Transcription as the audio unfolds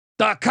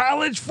The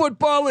college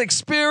football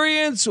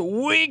experience,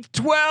 week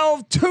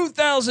 12,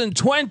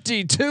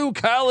 2022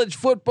 college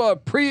football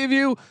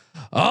preview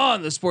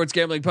on the Sports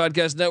Gambling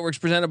Podcast Networks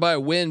presented by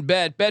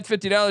WynnBET. Bet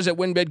 $50 at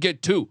WynnBET,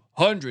 get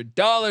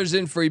 $200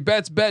 in free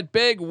bets. Bet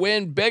big,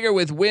 win bigger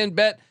with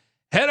WynnBET.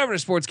 Head over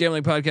to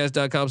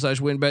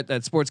sportsgamblingpodcast.com/WynnBET.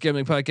 That's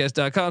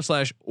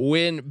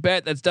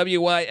sportsgamblingpodcast.com/WynnBET. That's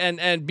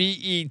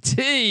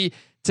WYNNBET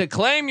to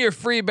claim your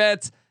free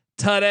bets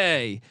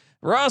today.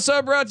 We're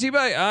also brought to you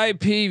by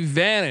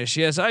IPVanish.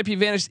 Yes,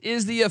 IPVanish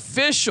is the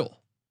official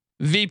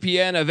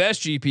VPN of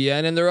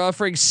SGPN, and they're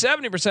offering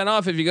 70%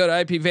 off if you go to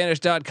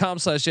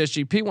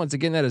IPVanish.com/SGP. Once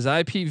again, that is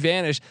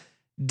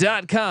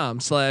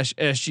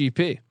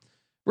IPVanish.com/SGP.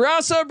 We're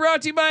also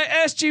brought to you by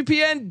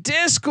SGPN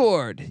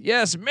Discord.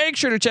 Yes, make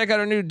sure to check out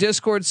our new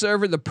Discord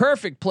server, the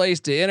perfect place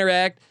to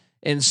interact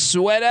and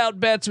sweat out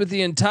bets with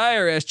the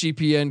entire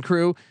SGPN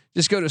crew.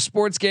 Just go to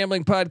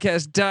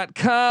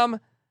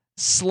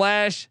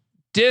sportsgamblingpodcast.com/Discord.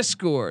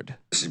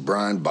 This is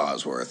Brian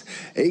Bosworth,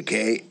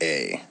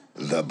 aka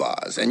The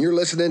Boz, and you're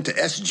listening to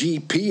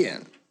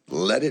SGPN.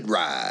 Let it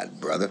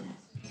ride, brother.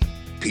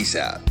 Peace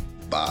out.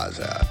 Boz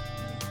out.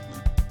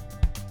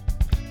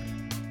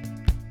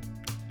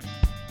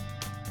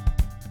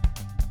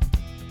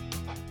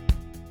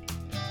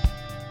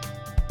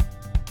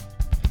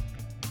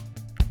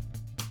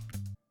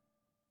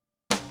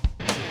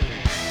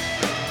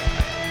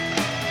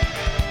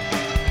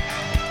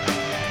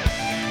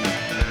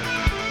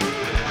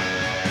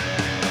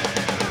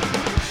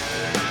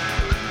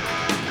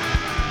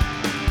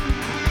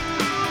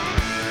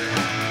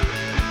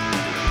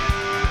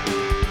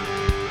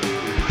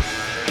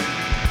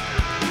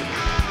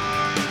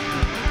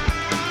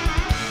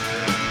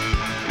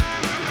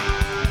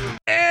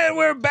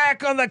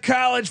 On the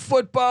college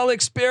football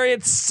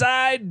experience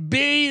side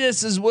B.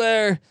 This is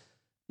where,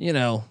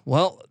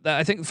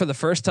 I think for the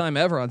first time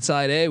ever on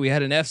side A, we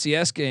had an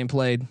FCS game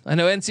played. I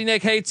know NC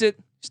Nick hates it.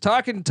 He's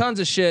talking tons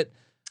of shit,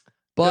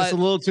 but it's a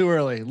little too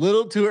early.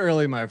 Little too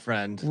early, my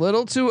friend.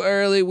 Little too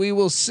early. We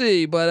will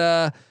see.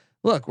 But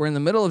look, we're in the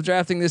middle of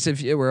drafting this.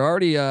 We're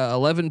already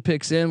 11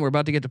 picks in, we're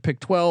about to get to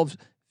pick 12.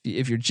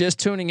 If you're just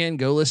tuning in,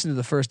 go listen to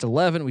the first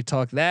 11. We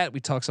talk that.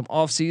 We talk some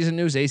off-season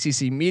news,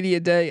 ACC Media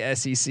Day,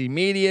 SEC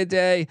Media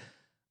Day,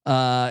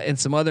 and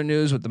some other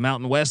news with the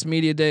Mountain West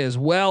Media Day as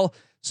well.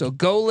 So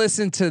go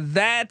listen to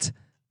that.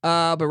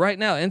 But right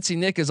now, NC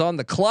Nick is on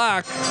the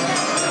clock.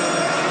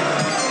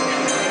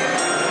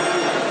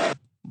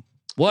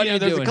 What are you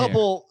doing here?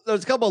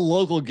 There's a couple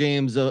local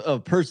games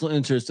of personal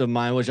interest of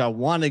mine, which I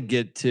want to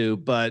get to,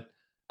 but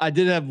I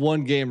did have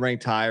one game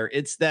ranked higher.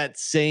 It's that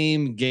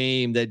same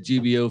game that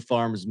GBO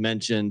Farms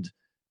mentioned.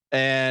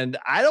 And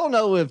I don't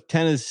know if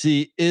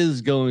Tennessee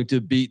is going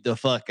to beat the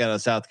fuck out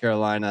of South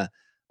Carolina.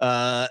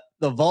 The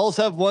Vols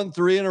have won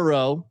 3 in a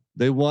row.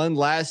 They won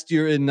last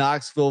year in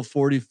Knoxville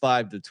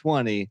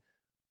 45-20.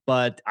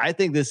 But I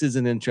think this is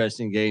an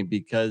interesting game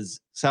because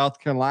South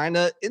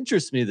Carolina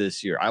interests me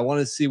this year. I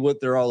want to see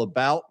what they're all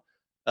about.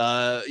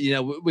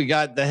 We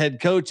got the head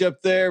coach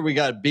up there. We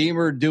got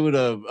Beamer doing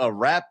a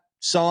rap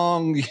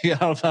song.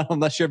 I'm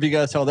not sure if you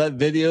guys saw that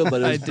video,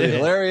 but it was pretty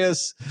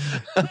hilarious.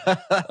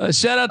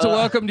 Shout out to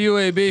Welcome to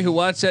UAB who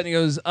watched that and he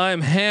goes,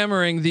 "I'm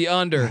hammering the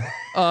under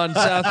on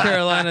South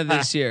Carolina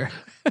this year."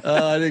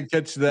 I didn't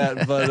catch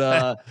that,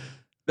 but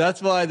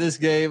that's why this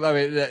game. I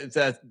mean,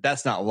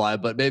 that's not why,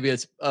 but maybe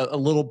it's a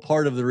little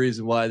part of the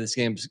reason why this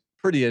game's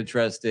pretty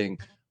interesting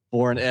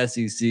for an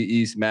SEC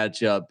East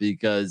matchup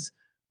because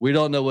we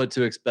don't know what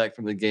to expect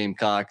from the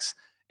Gamecocks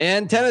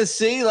and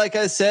Tennessee. Like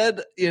I said,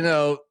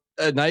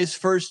 a nice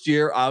first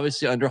year,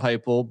 obviously under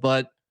Heupel,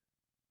 but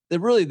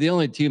the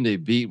only team they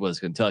beat was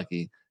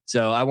Kentucky.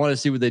 So I want to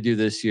see what they do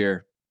this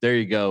year. There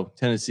you go,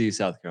 Tennessee,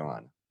 South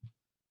Carolina.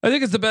 I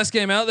think it's the best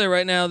game out there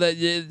right now.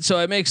 So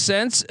it makes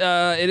sense.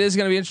 It is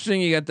going to be interesting.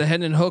 You got the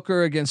Hendon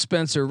Hooker against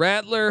Spencer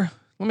Rattler.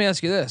 Let me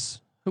ask you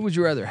this: who would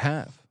you rather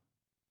have?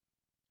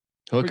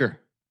 Hooker.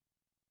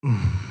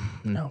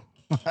 No,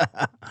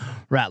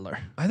 Rattler.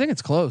 I think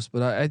it's close,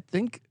 but I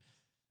think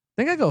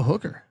I go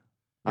Hooker.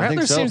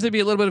 Rattler seems to be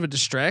a little bit of a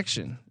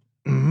distraction.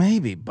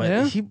 Maybe,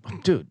 but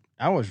dude,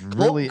 I was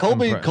really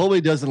Colby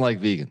doesn't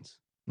like vegans.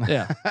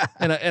 Yeah,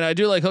 and I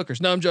do like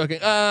hookers. No, I'm joking.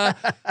 Hello.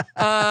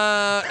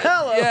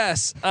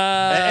 Yes.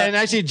 And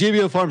actually,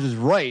 GBO Farms is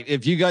right.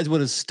 If you guys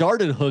would have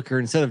started Hooker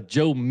instead of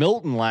Joe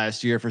Milton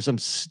last year for some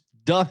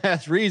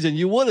dumbass reason,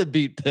 you would have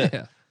beat Pitt.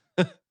 Yeah.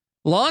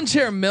 Lawn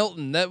chair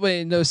Milton. That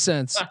made no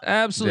sense.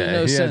 Absolutely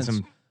no he sense. Had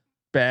some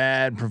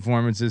bad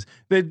performances.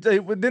 They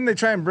didn't they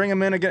try and bring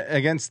him in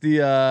against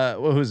the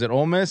who's it,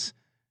 Ole Miss,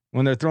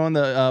 when they're throwing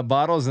the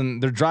bottles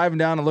and they're driving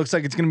down. It looks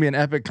like it's going to be an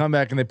epic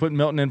comeback, and they put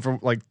Milton in for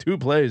like 2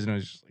 plays, and it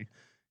was just like,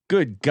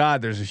 good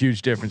God, there's a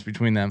huge difference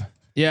between them.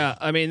 Yeah,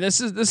 I mean this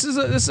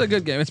is a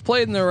good game. It's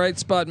played in the right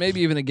spot,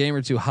 maybe even a game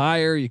or two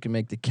higher. You can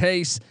make the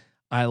case.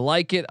 I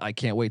like it. I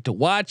can't wait to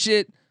watch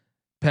it.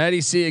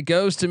 Patty C, it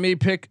goes to me.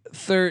 Pick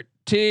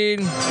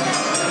 13.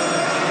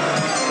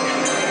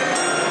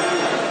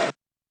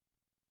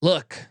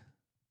 Look,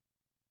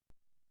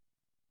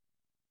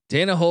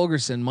 Dana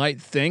Holgerson might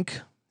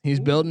think he's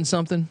building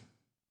something.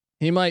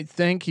 He might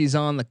think he's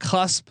on the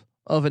cusp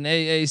of an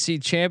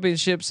AAC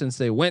championship since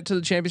they went to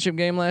the championship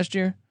game last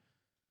year.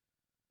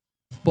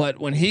 But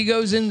when he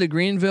goes into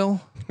Greenville,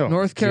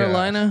 North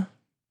Carolina,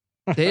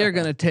 they are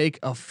going to take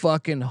a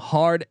fucking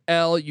hard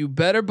L. You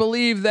better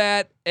believe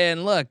that.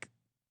 And look,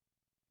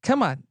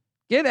 come on,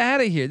 get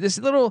out of here. This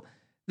little,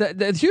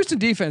 the Houston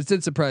defense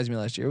did surprise me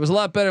last year. It was a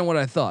lot better than what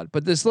I thought,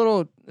 but this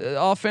little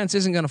offense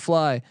isn't going to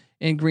fly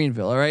in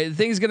Greenville. All right. The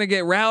thing's going to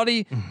get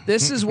rowdy.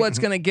 This is what's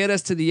going to get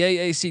us to the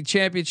AAC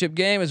championship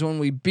game is when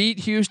we beat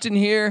Houston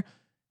here.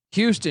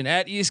 Houston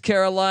at East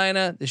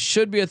Carolina. This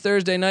should be a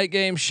Thursday night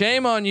game.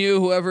 Shame on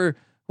you,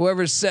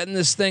 whoever's setting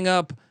this thing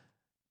up.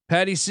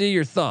 Patty C,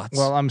 your thoughts?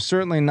 Well, I'm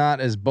certainly not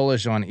as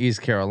bullish on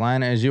East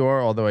Carolina as you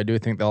are, although I do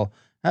think they'll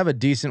have a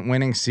decent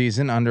winning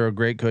season under a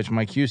great coach,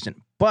 Mike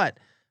Houston. But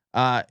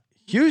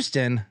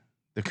Houston,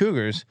 the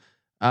Cougars,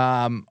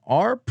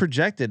 are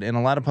projected in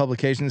a lot of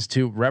publications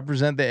to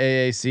represent the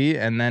AAC,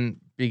 and then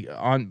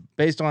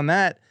based on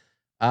that,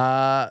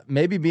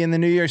 maybe be in the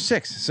New Year's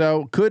Six.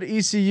 So could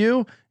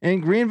ECU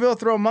in Greenville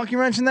throw a monkey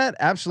wrench in that?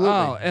 Absolutely.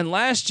 Oh, and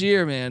last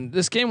year, man,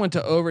 this game went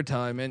to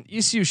overtime, and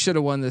ECU should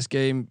have won this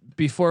game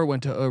before it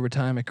went to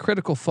overtime. A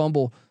critical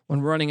fumble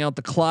when running out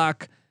the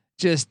clock.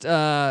 Just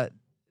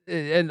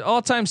an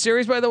all-time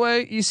series, by the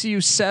way.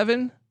 ECU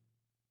 7,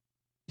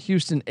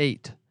 Houston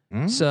 8.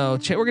 So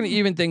we're gonna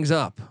even things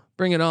up.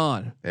 Bring it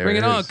on. Bring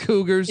it on,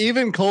 Cougars.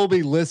 Even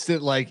Colby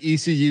listed like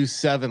ECU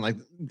 7, like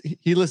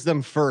he listed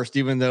them first,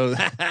 even though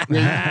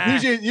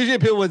usually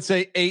people would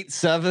say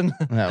 8-7.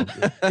 No.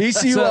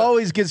 ECU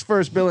always gets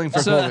first billing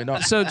for Colby. No.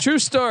 So true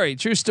story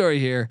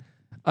here.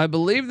 I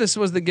believe this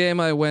was the game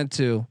I went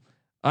to.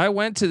 I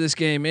went to this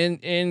game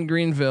in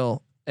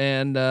Greenville,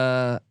 and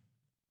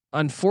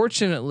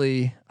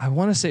unfortunately, I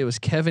want to say it was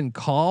Kevin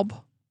Kolb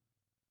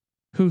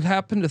who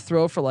happened to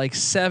throw for like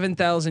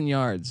 7,000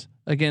 yards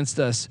against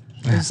us.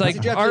 It's like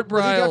Art Briles.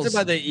 Was he drafted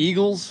by the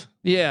Eagles?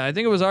 Yeah, I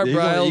think it was Art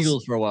Briles.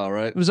 Eagles for a while,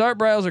 right? It was Art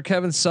Briles or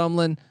Kevin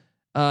Sumlin.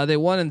 They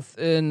won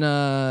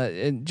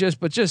in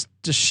just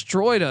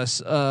destroyed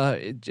us.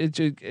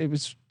 It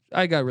was.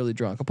 I got really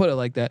drunk. I'll put it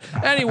like that.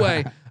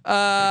 Anyway,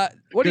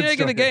 what do you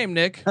think of the game,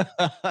 Nick?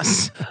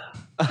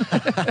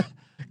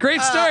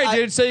 Great story,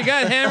 dude. So you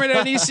got hammered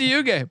at an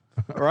ECU game,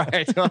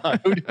 right?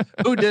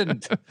 Who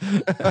didn't?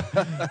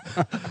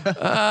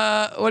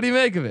 What do you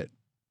make of it?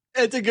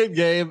 It's a good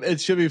game.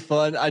 It should be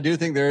fun. I do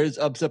think there is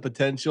upset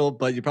potential,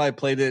 but you probably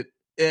played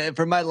it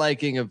for my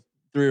liking of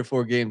 3 or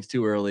 4 games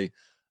too early.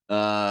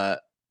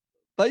 But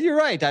you're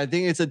right. I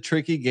think it's a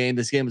tricky game.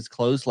 This game was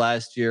close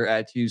last year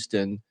at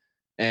Houston,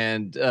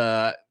 and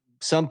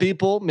some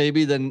people,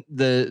 maybe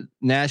the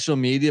national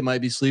media,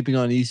 might be sleeping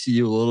on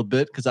ECU a little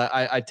bit because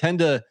I tend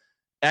to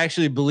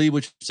actually believe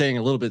what you're saying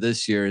a little bit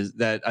this year is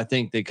that I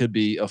think they could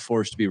be a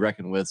force to be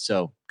reckoned with.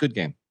 So good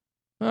game.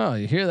 Oh,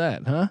 you hear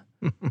that, huh?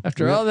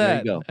 After all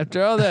that,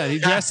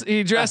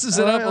 he dresses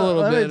it up a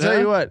little bit. Let me tell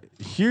you what,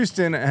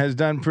 Houston has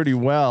done pretty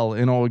well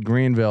in old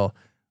Greenville.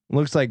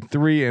 Looks like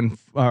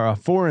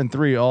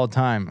 4-3 all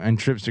time and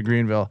trips to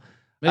Greenville.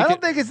 I don't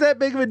think it's that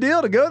big of a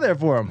deal to go there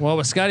for him. Well,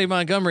 with Scotty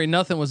Montgomery,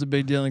 nothing was a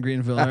big deal in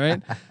Greenville, all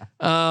right?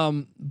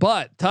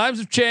 But times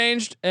have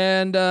changed,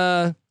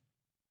 and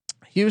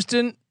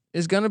Houston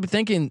is going to be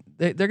thinking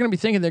they're going to be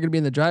thinking they're going to be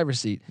in the driver's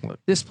seat.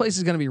 This place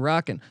is going to be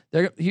rocking.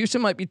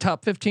 Houston might be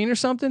top 15 or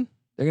something.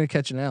 They're going to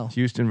catch an L.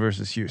 Houston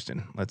versus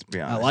Houston. Let's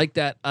be honest. I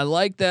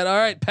like that. All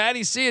right,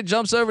 Patty C, it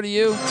jumps over to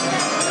you.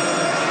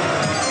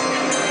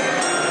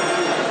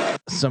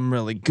 Some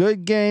really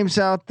good games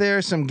out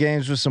there. Some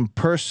games with some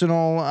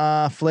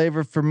personal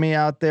flavor for me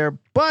out there.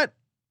 But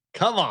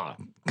come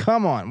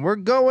on. We're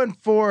going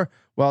for.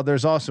 Well,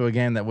 there's also a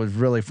game that was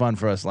really fun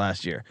for us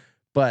last year.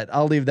 But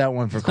I'll leave that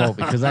one for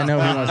Colby because I know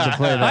he wants to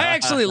play that. I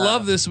actually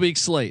love this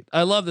week's slate.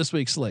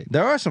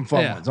 There are some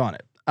fun ones on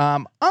it.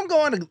 I'm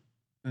going to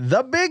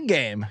the big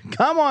game.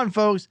 Come on,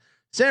 folks.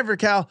 Sanford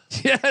Cal.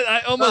 Yeah,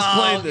 I almost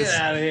played this.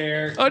 Get out of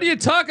here. What are you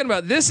talking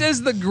about? This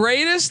is the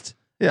greatest.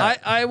 Yeah.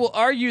 I will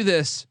argue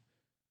this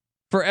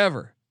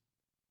forever.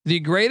 The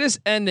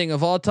greatest ending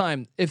of all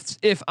time. If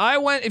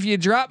you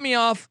dropped me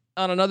off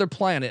on another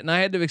planet and I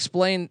had to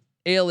explain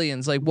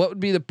aliens, like what would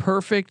be the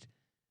perfect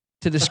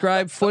to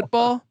describe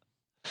football?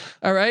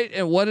 All right,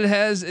 and what it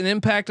has an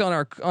impact on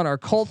our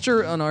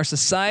culture, on our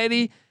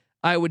society.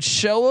 I would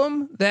show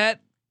them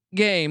that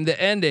game,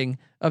 the ending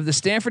of the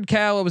Stanford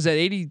Cal. What was that?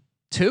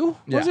 82?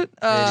 Was it?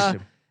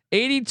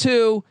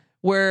 82.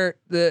 Where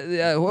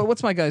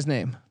what's my guy's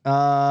name?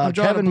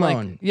 Kevin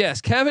Moan.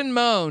 Yes, Kevin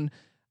Moan.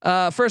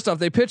 First off,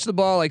 they pitched the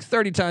ball like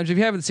 30 times. If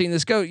you haven't seen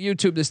this, go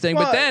YouTube this thing.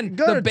 Well, but then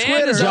the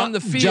band is on the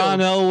field. John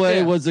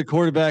Elway was the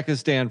quarterback of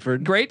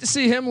Stanford. Great to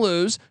see him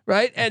lose,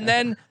 right? And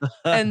then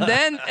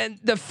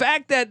the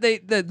fact that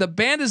the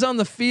band is on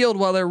the field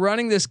while they're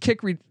running this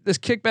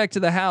kickback to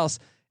the house,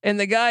 and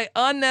the guy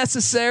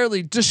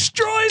unnecessarily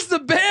destroys the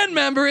band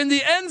member in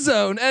the end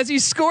zone as he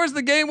scores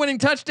the game-winning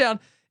touchdown.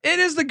 It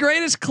is the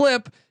greatest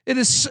clip. It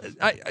is.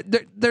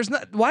 There's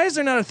not. Why is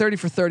there not a 30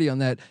 for 30 on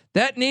that?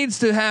 That needs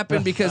to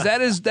happen because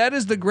that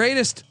is the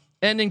greatest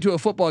ending to a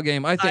football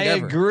game. I think I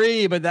ever.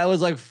 agree, but that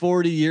was like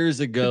 40 years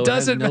ago. It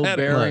doesn't has no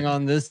matter. bearing Look,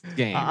 on this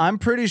game. I'm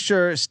pretty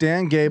sure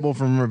Stan Gable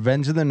from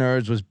Revenge of the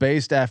Nerds was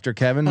based after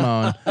Kevin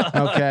Moan.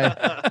 Okay.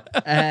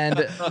 And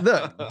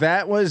look,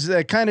 that was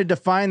kind of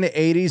defined the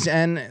 80s.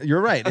 And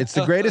you're right. It's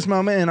the greatest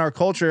moment in our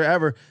culture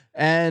ever.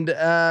 And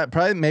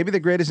probably maybe the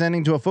greatest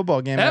ending to a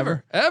football game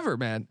ever,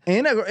 man.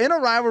 in a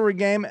rivalry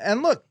game.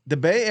 And look, the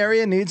Bay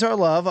Area needs our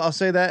love. I'll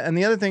say that. And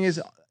the other thing is,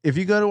 if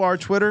you go to our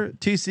Twitter,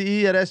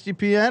 TCE at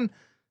SGPN,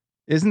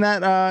 isn't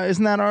that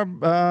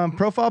our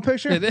profile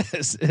picture? It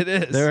is. It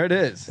is. There it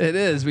is. It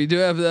is. We do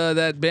have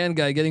that band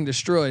guy getting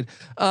destroyed.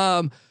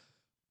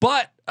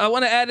 But I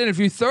want to add in, if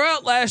you throw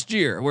out last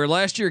year, where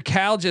last year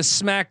Cal just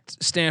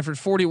smacked Stanford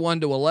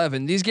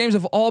 41-11, these games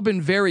have all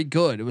been very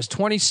good. It was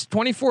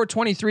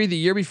 24-23 the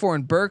year before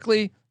in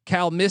Berkeley.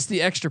 Cal missed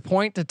the extra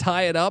point to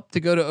tie it up to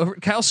go to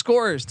Cal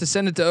scores to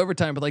send it to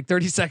overtime, but like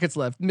 30 seconds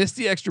left, missed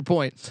the extra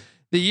point.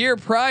 The year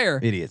prior,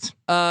 Idiots.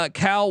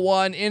 Cal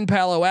won in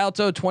Palo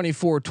Alto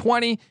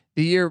 24-20.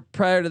 The year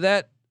prior to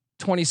that,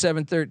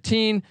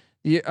 27-13.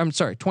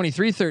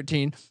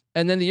 23-13.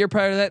 And then the year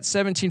prior to that,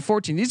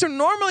 17-14. These are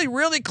normally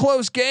really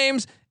close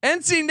games.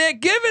 NC Nick,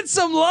 give it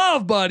some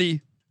love,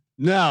 buddy.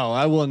 No,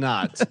 I will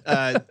not.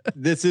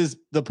 This is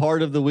the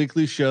part of the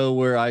weekly show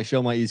where I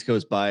show my East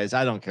Coast bias.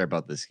 I don't care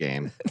about this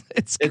game.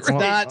 It's It's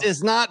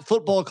great. not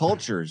football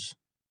cultures.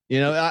 You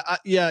know,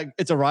 yeah,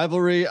 it's a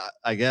rivalry,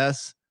 I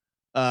guess.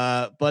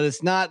 But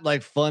it's not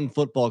like fun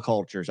football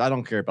cultures. I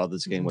don't care about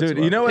this game whatsoever.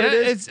 Dude, you know what Yeah,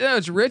 it is?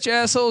 it's rich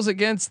assholes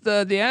against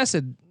the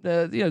acid.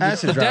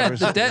 Acid the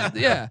drivers.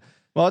 yeah.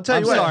 Well, I'll tell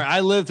I'm you what. sorry. I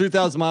live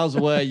 3,000 miles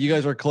away. You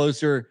guys are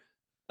closer.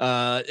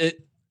 I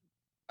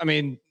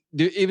mean,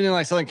 even in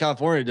like Southern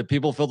California, do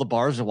people fill the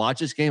bars to watch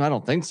this game? I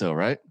don't think so,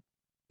 right?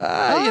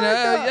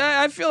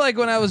 I feel like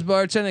when I was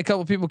bartending, a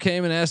couple people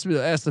came and asked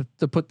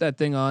to put that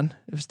thing on.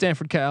 It was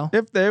Stanford Cal.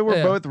 If they were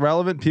Yeah. both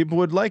relevant, people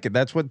would like it.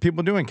 That's what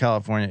people do in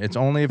California. It's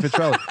only if it's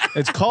relevant.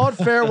 It's called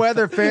fair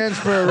weather fans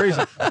for a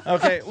reason.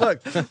 Okay,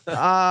 look,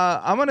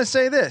 I'm going to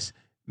say this.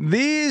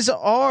 These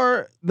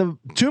are the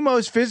two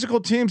most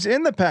physical teams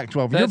in the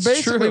Pac-12. That's You're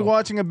basically true.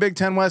 watching a Big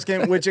Ten West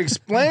game, which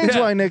explains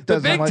why Nick The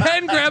doesn't Big like.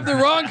 Ten grabbed the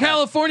wrong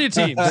California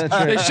teams. That's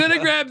right. They should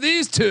have grabbed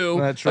these two.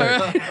 That's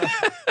right.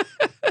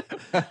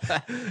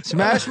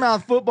 Smash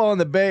mouth football in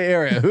the Bay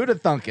Area. Who'd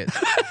have thunk it?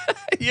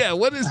 Yeah,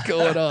 what is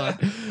going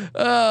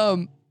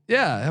on?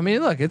 Yeah, I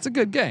mean, look, it's a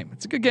good game.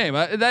 It's a good game.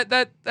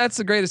 That's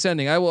the greatest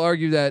ending. I will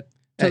argue that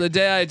to the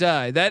day I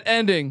die. That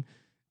ending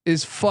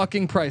is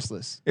fucking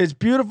priceless. It's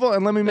beautiful.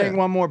 And let me make Yeah.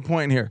 one more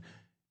point here.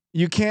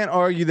 You can't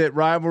argue that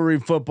rivalry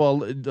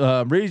football,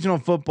 regional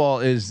football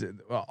is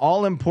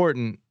all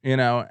important, you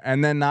know,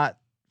 and then not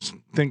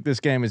think this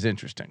game is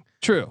interesting.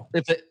 True.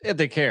 If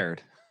they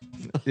cared.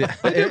 Yeah.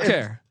 They do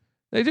care.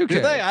 They do Do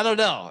care. they? I don't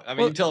know. I mean,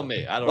 Well- you tell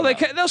me. I don't Well,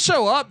 know. they'll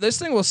show up. This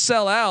thing will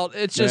sell out.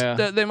 It's just Yeah.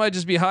 that they might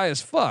just be high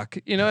as fuck.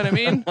 You know what I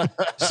mean?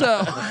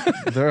 So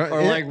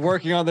Or like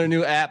working on their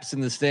new apps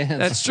in the stands.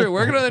 that's true.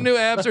 Working on the new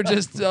apps or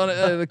just on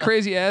the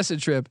crazy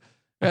acid trip,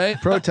 right?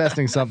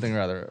 protesting something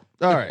rather.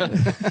 All right.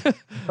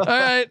 All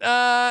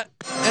right,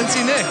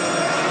 NC Nick.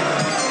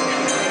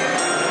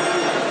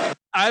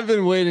 I've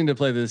been waiting to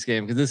play this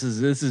game because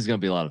this is going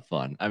to be a lot of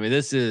fun. I mean,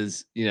 this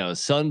is,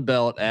 Sun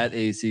Belt at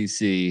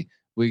ACC.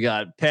 We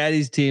got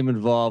Patty's team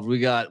involved. We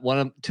got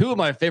two of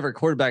my favorite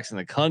quarterbacks in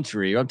the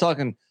country. I'm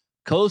talking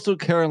Coastal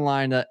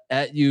Carolina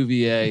at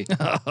UVA.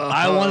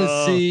 I want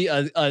to see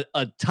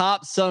a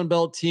top Sun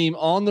Belt team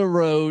on the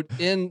road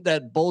in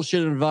that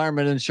bullshit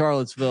environment in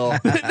Charlottesville.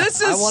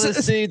 This I is want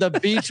to see the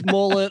beach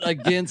mullet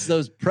against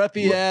those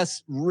preppy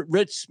ass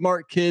rich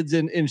smart kids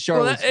in well,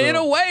 Charlottesville. in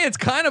a way, it's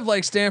kind of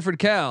like Stanford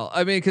Cal.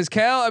 I mean, because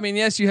Cal. I mean,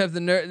 yes, you have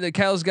the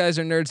Cal's guys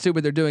are nerds too,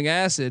 but they're doing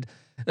acid.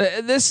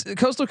 This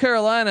Coastal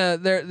Carolina,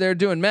 they're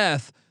doing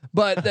meth.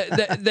 But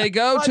they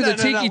go to the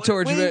Tiki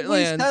Torch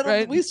land,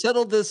 right? We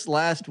settled this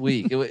last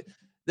week.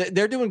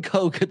 They're doing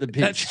coke at the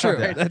beach. That's true.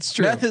 Right? That's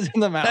true. Meth is in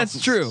the mountains.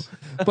 That's true.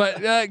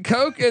 But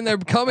Coke and they're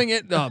coming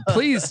in. Oh,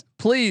 please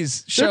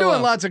show They're doing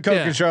up. lots of coke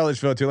Yeah. in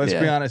Charlottesville too. Let's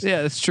Yeah. be honest.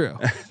 Yeah, that's true.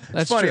 That's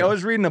It's funny. true. I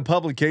was reading a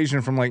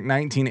publication from like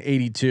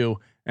 1982,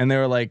 and they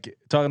were like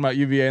talking about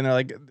UVA, and they're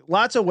like,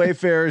 lots of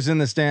wayfarers in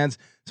the stands.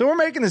 So we're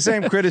making the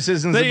same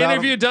criticisms. They about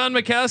interviewed Don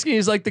Mikowski.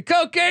 He's like, the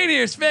cocaine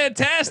here is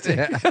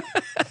fantastic.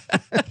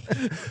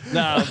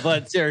 No,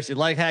 but seriously,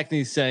 like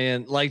Hackney's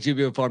saying, like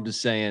GBO Farm is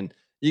saying,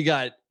 you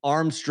got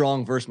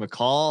Armstrong versus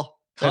McCall.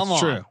 Come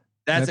That's on. true.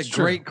 That's That's a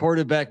true. great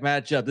quarterback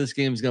matchup. This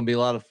game is going to be a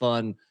lot of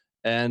fun,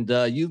 and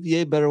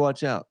UVA better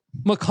watch out.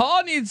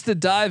 McCall needs to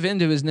dive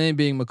into his name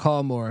being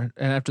McCall more,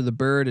 and after the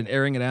bird and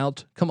airing it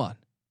out. Come on,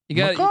 you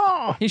got.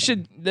 McCall. He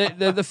should.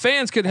 The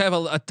fans could have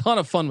a ton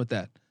of fun with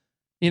that.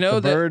 You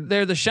know, The bird.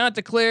 they're the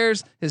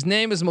Chanticleers. His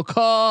name is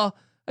McCall.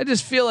 I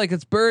just feel like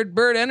it's bird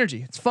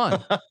energy. It's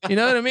fun. You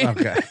know what I mean?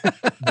 Okay.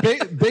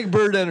 Big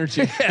bird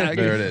energy. Yeah,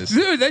 There it is.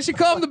 dude. They should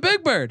call him the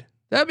Big Bird.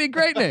 That'd be a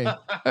great name. All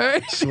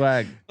right,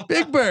 Swag.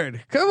 Big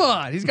Bird. Come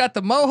on, he's got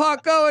the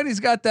mohawk going. He's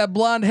got that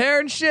blonde hair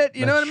and shit.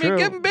 You know That's what I mean?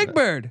 true. Give him Big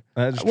Bird.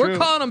 That's We're true.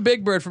 calling him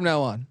Big Bird from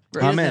now on. He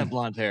I'm doesn't in. have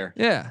blonde hair.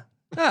 Yeah.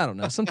 I don't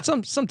know,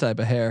 some type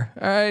of hair.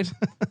 All right.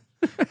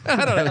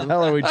 I don't know. What the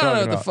hell are we I don't know talking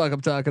what the about? fuck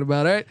I'm talking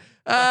about. All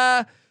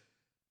right.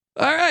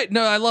 All right.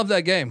 No, I love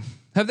that game.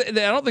 Have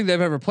they? I don't think they've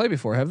ever played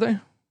before, have they?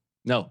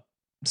 No.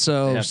 They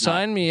So have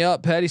sign me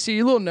up, Patty. See,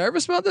 you a little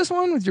nervous about this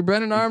one with your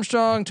Brendan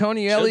Armstrong,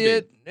 Tony be.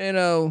 Elliott. You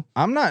know,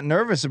 I'm not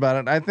nervous about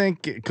it. I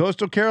think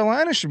Coastal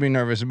Carolina should be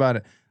nervous about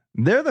it.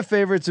 They're the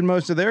favorites in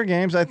most of their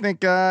games. I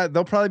think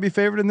they'll probably be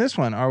favored in this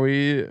one. Are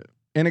we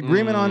in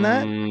agreement on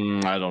that?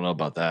 I don't know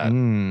about that.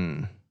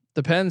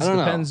 depends. I don't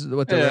know. Depends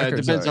what the Yeah, it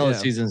records depends are. how Yeah. the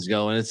season's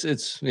going.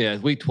 It's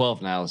week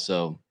 12 now,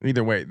 so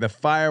Either way, the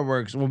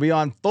fireworks will be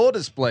on full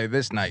display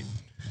this night.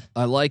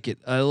 I like it.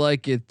 I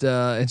like it.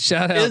 And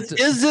shout out.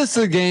 is this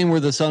a game where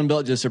the Sun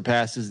Belt just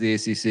surpasses the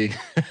ACC?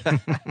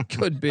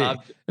 Could be. I'm-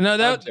 No, I'm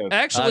that joking.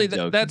 actually I'm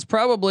joking. that's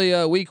probably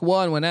week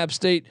 1 when App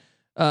State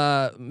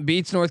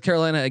beats North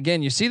Carolina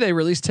again. You see, they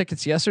released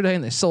tickets yesterday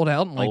and they sold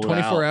out in like Sold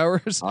 24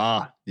 hours.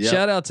 Yeah.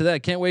 Shout out to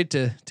that. Can't wait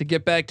to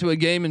get back to a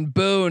game in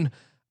Boone.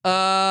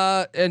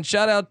 And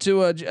shout out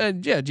to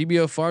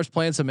GBO Farms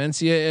playing some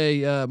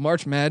NCAA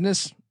March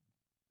Madness.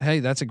 Hey,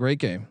 that's a great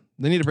game.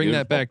 They need to bring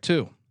that Beautiful. back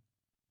too.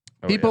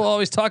 Oh, People yeah.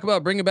 always talk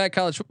about bringing back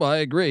college football. I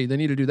agree. They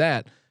need to do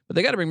that, but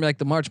they got to bring back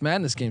the March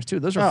Madness games too.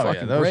 Those are Oh, yeah,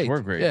 fucking those great. were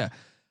great. Yeah.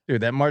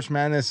 Dude, that March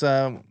Madness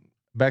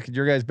back at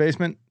your guys'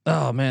 basement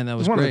Oh man, that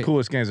was was one great. of the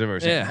coolest games I've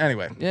ever seen. Yeah.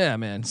 Anyway, Yeah,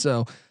 man.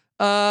 So,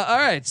 all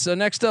right. So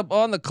next up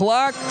on the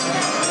clock.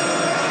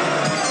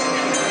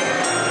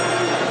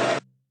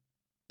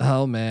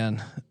 Oh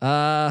man.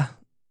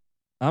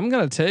 I'm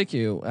gonna take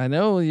you. I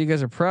know you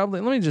guys are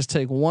probably. Let me just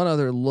take one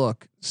other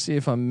look, see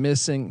if I'm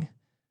missing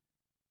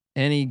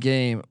any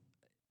game.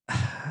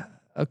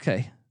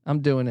 Okay, I'm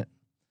doing it.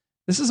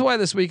 This is why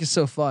this week is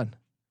so fun.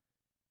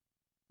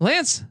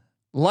 Lance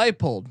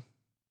Leipold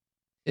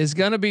is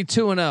gonna be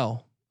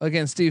 2-0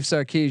 against Steve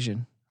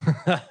Sarkisian.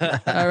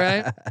 All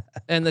right.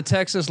 And the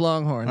Texas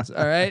Longhorns.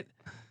 All right.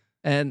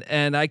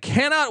 And I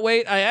cannot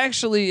wait. I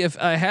actually, if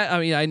I had, I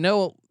mean, I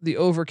know the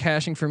over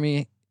caching for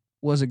me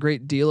was a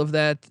great deal of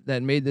that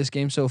made this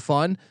game so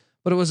fun,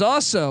 but it was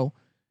also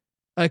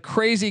a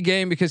crazy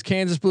game because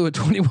Kansas blew a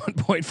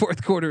 21-point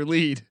fourth quarter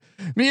lead.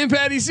 Me and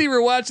Patty C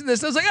were watching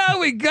this. I was like, oh,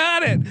 we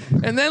got it.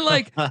 And then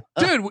like,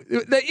 dude,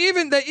 they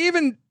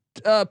even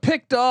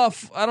picked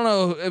off, I don't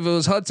know if it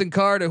was Hudson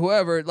Card or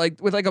whoever,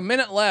 like with like a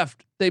minute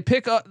left, they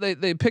pick up,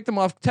 they pick them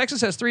off. Texas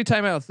has 3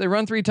 timeouts. They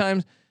run 3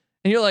 times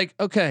and you're like,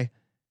 okay,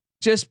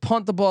 just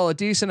punt the ball a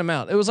decent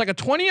amount. It was like a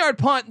 20-yard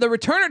punt. The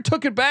returner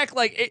took it back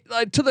like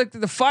to the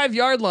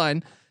 5-yard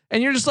line.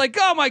 And you're just like,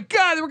 oh my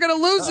God, we're going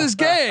to lose this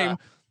game.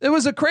 It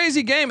was a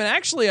crazy game. And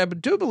actually I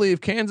do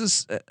believe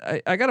Kansas,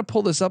 I got to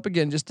pull this up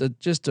again just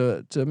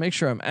to make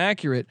sure I'm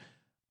accurate.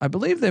 I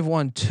believe they've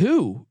won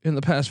 2 in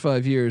the past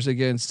 5 years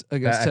against I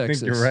Texas.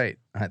 think you're right.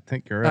 I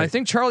think you're right. I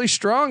think Charlie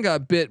Strong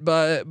got bit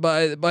by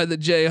the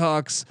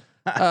Jayhawks.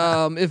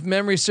 If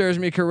memory serves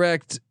me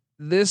correct,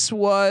 this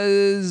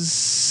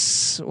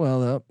was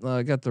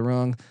I got the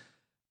wrong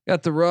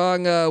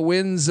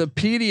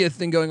Winspedia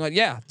thing going on.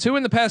 Yeah, 2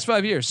 in the past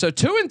 5 years. So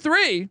 2 and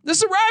 3. This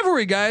is a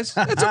rivalry, guys.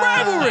 It's a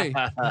rivalry.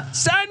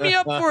 Sign me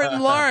up for it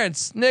in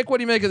Lawrence. Nick, what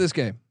do you make of this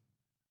game?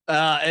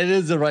 It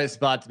is the right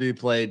spot to be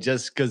played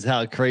just because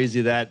how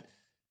crazy that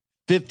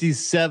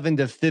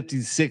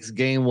 57-56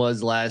 game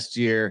was last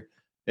year.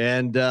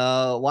 And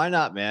why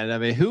not, man? I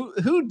mean,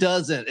 who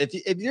doesn't?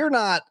 If you're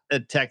not a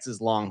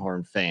Texas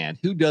Longhorn fan,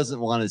 who doesn't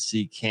want to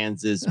see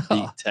Kansas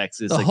beat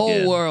Texas? The again?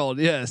 whole world,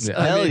 yes. Yeah.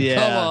 I Hell mean,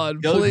 yeah! Come on,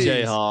 Go please.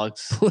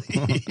 Jayhawks!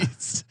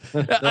 Please.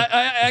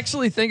 I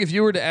actually think if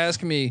you were to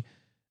ask me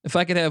if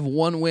I could have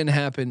one win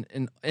happen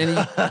in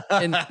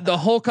the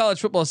whole college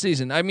football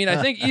season, I mean,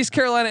 I think East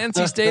Carolina,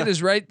 NC State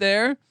is right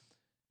there,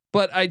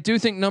 but I do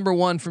think number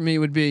 1 for me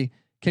would be,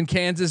 can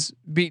Kansas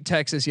beat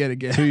Texas yet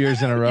again? 2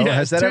 years in a row. Yes,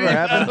 Has that 2 ever years-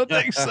 happened? I don't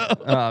think so.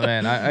 Oh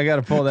man, I got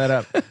to pull that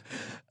up.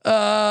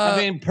 I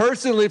mean,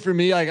 personally, for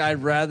me, like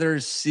I'd rather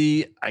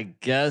see, I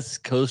guess,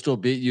 Coastal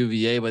beat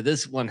UVA, but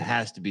this one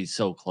has to be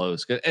so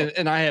close,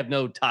 and I have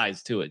no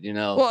ties to it, you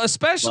know. Well,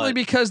 especially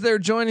because they're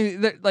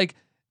joining. Like,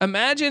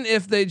 imagine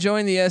if they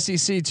join the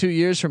SEC 2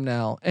 years from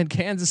now, and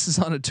Kansas is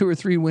on a 2 or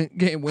 3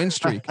 game win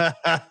streak.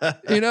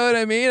 You know what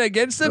I mean?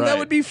 Against them, that Right.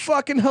 would be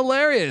fucking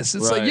hilarious.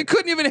 It's like Right. you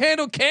couldn't even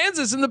handle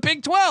Kansas in the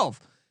Big 12,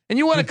 and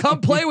you want to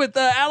come play with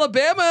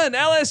Alabama and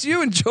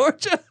LSU and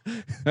Georgia.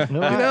 You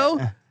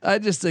know, I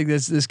just think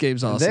this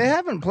game's awesome. They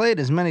haven't played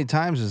as many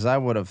times as I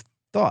would have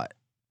thought.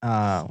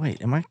 Wait,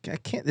 I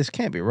can't. This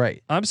can't be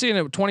right. I'm seeing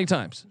it 20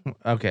 times.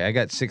 Okay, I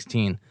got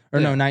 16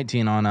 or Yeah. no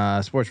 19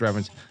 on Sports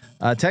Reference.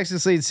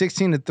 Texas leads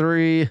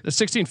 16-3. It's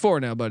 16-4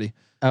 now, buddy.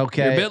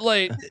 Okay, You're a bit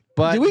late.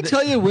 but Do we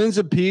tell you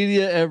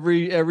Winspedia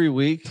every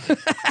week?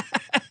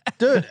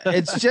 dude,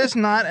 it's just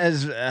not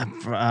as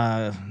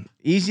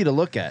easy to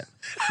look at.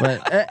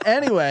 But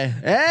anyway,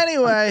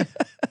 let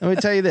me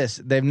tell you this: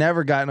 they've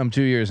never gotten them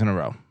 2 years in a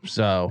row.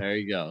 So There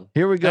you go.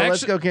 here we go.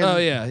 Let's Actually- go, Kansas. Oh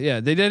yeah.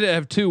 They did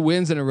have 2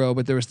 wins in a row,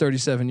 but there was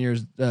 37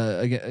 years,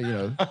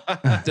 again,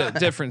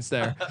 difference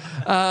there.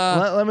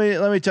 Let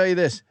me tell you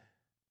this: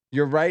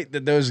 You're right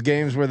that those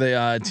games where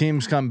the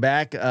teams come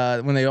back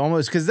when they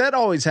almost, because that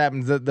always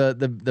happens.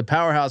 The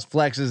powerhouse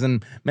flexes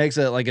and makes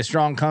a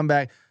strong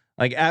comeback.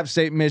 Like App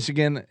State,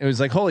 Michigan, it was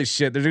like, holy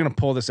shit, they're gonna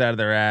pull this out of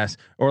their ass.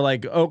 Or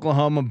like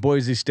Oklahoma,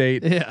 Boise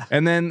State. Yeah.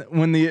 And then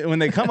when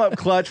they come up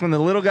clutch, when the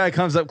little guy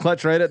comes up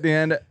clutch right at the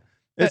end,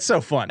 it's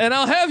so fun. And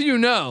I'll have you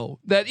know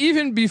that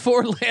even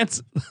before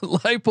Lance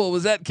Leipold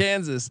was at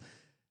Kansas,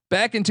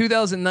 back in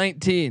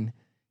 2019.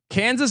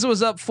 Kansas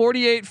was up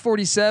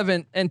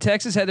 48-47 and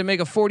Texas had to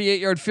make a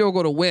 48-yard field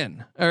goal to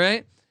win. All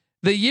right.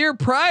 The year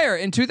prior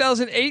in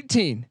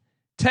 2018,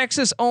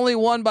 Texas only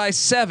won by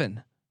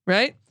 7,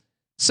 right?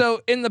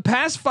 So in the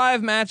past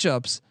 5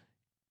 matchups,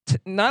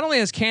 not only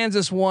has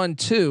Kansas won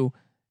 2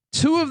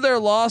 of their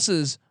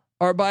losses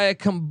are by a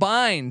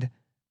combined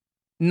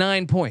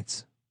 9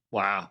 points.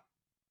 Wow.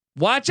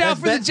 Watch out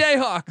for the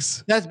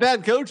Jayhawks. That's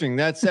bad coaching.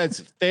 That's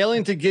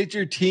failing to get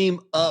your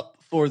team up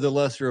for the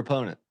lesser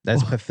opponent.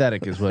 That's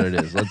pathetic, is what it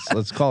is.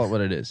 Let's call it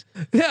what it is.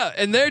 Yeah,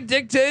 and they're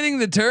dictating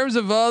the terms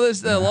of all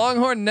this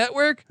Longhorn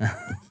Network.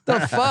 The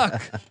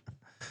fuck?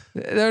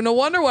 There, no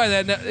wonder why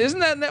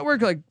isn't that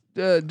network like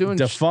doing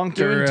defunct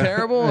doing or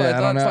terrible. yeah, I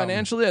thought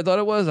financially, I thought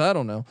it was. I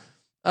don't know.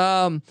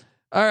 All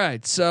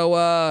right,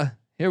 so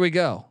here we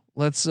go.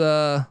 Let's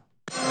Patty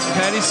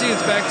C,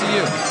 it's back to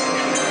you.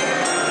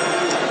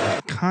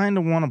 I kind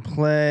of want to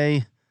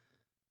play.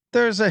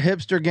 There's a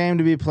hipster game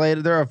to be played.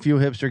 There are a few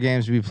hipster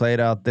games to be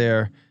played out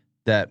there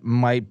that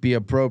might be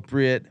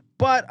appropriate,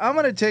 but I'm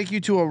going to take you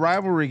to a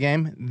rivalry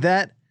game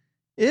that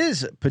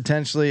is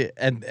potentially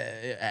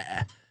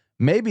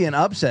maybe an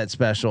upset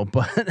special,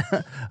 but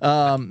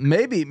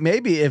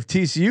maybe if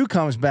TCU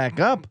comes back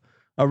up,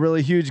 a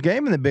really huge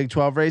game in the Big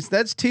 12 race.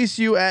 That's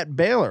TCU at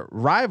Baylor,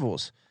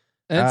 rivals.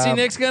 NC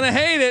Nick's gonna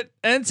hate it.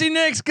 NC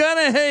Nick's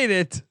gonna hate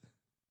it.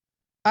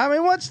 I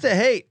mean, what's the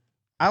hate?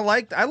 I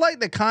like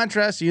the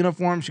contrast of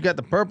uniforms. You got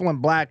the purple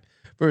and black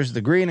versus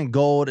the green and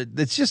gold.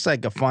 It's just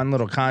like a fun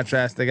little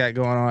contrast they got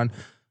going on.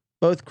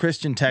 Both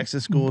Christian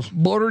Texas schools.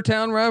 Border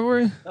town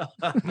rivalry.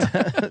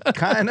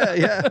 Kind of,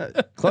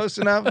 yeah, close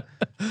enough.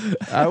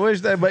 I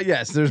wish that, but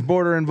yes, there's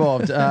border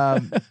involved.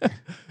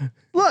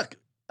 Look,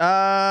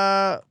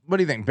 what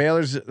do you think?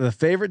 Baylor's the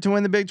favorite to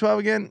win the Big 12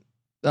 again?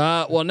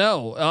 Well,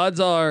 no.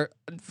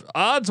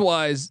 Odds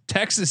wise,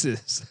 Texas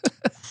is.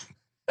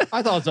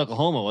 I thought it was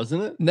Oklahoma,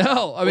 wasn't it?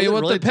 No, I mean,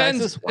 what really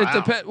depends. Texas? Wow. It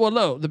depends. Well,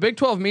 no, the Big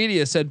 12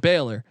 media said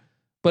Baylor,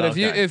 but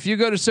if you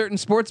go to certain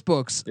sports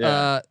books,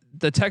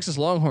 the Texas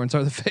Longhorns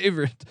are the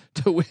favorite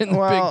to win the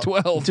Big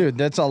 12. Dude,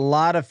 that's a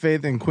lot of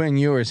faith in Quinn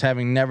Ewers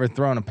having never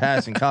thrown a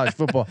pass in college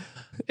football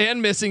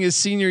and missing his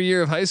senior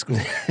year of high school.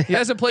 He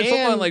hasn't played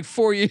football in like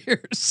 4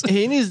 years.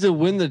 He needs to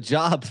win the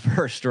job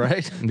first,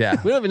 right?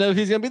 Yeah. We don't even know if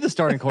he's going to be the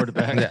starting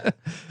quarterback.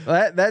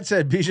 Yeah. That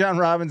said, Bijan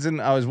Robinson,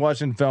 I was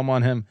watching film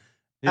on him.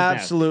 He's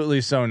absolutely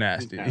nasty. So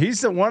nasty.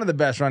 He's one of the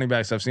best running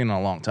backs I've seen in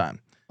a long time.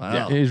 Wow.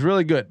 Yeah, he's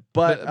really good,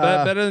 but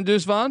better than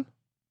Deuce Vaughn.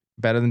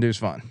 Better than Deuce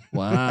Vaughn.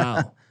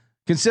 Wow.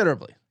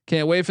 Considerably.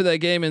 Can't wait for that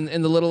game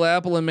in the Little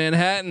Apple in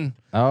Manhattan.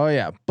 Oh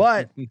yeah,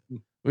 but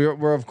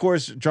we're of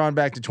course drawn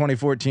back to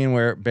 2014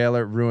 where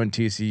Baylor ruined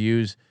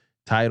TCU's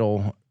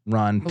title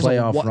run,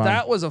 playoff run.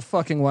 That was a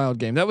fucking wild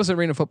game. That was an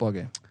arena football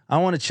game. I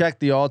want to check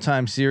the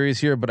all-time series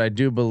here, but I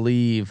do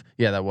believe,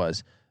 that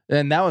was.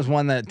 And that was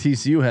one that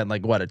TCU had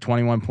like what, a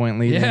 21-point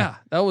lead. Yeah,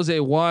 that was a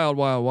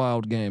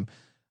wild game.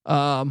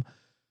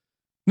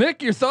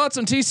 Nick, your thoughts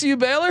on TCU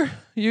Baylor?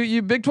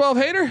 You Big 12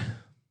 hater?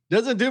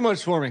 Doesn't do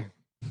much for me.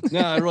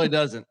 No, it really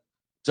doesn't.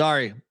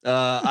 Sorry.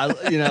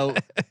 TCU,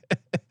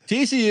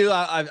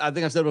 I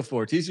think I've said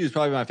before, TCU is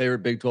probably my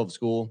favorite Big 12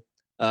 school.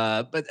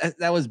 But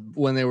that was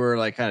when they were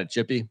like kind of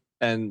chippy,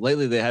 and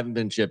lately they haven't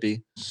been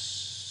chippy.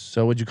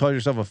 So would you call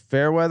yourself a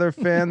Fairweather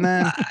fan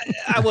then?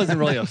 I wasn't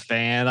really a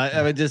fan.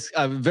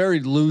 I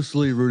very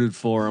loosely rooted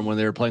for them when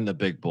they were playing the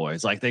big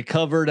boys. Like they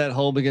covered at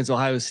home against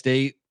Ohio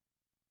State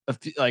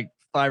like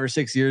 5 or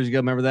 6 years ago.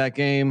 Remember that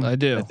game? I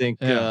do. I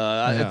think.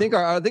 I think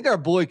our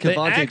boy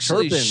Kevontae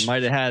Turpin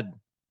might have had.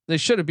 They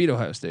should have beat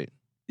Ohio State.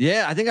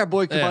 Yeah, I think our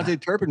boy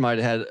Kevontae Turpin might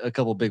have had a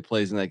couple big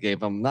plays in that game.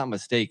 If I'm not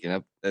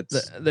mistaken.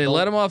 They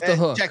let him off the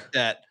hook. Check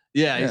that.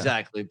 Yeah,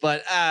 exactly.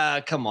 But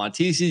come on,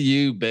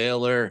 TCU,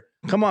 Baylor.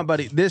 Come on,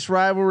 buddy. This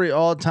rivalry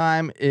all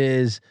time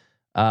is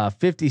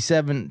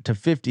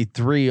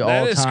 57-53 all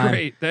time. That is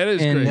great. That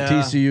is in great.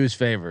 TCU's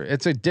favor.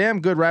 It's a damn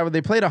good rivalry.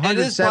 They played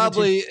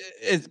 117.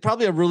 It's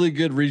probably a really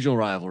good regional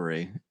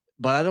rivalry,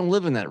 but I don't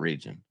live in that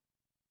region.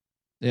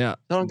 Yeah,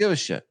 I don't give a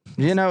shit.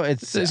 You know,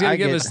 it's he's gonna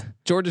give us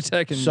Georgia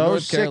Tech and so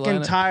North sick Carolina.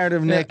 and tired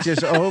of Nick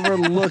just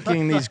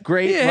overlooking these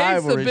great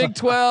rivalries. He hates the Big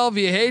 12.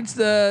 He hates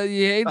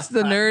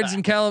the nerds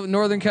in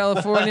Northern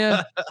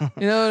California.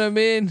 You know what I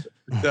mean?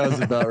 That was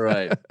about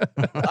right.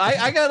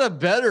 I got a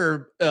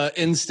better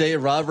in-state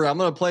rivalry. I'm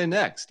going to play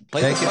next.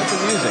 Play the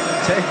fucking music.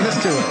 Take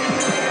us to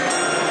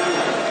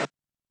it.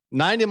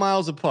 90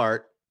 miles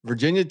apart.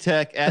 Virginia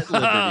Tech at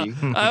Liberty.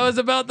 I was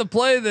about to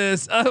play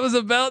this.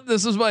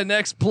 This was my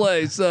next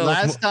play. So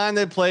last time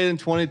they played in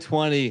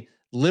 2020,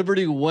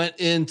 Liberty went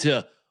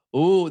into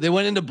Ooh, they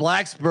went into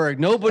Blacksburg.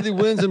 Nobody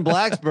wins in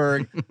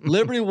Blacksburg.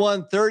 Liberty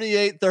won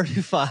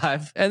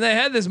 38-35. And they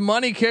had this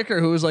money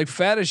kicker who was like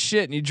fat as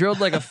shit, and he drilled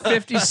like a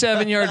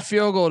 57-yard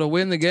field goal to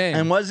win the game.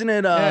 And wasn't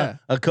it a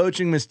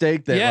coaching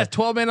mistake that? Yeah,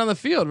 12 men on the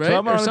field, right?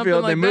 12 men on the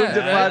field. They moved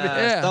it five.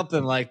 Yeah.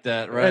 Something like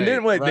that, right? And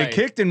then wait, they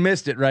kicked and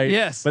missed it, right?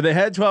 Yes. But they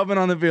had 12 men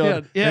on the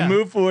field. Yeah. And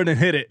moved forward and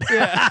hit it.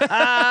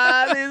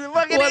 Yeah. These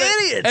fucking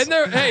idiots. And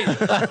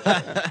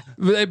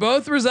they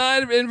both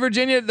reside in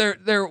Virginia.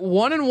 They're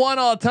 1-1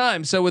 all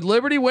time. So with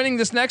Liberty winning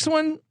this next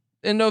one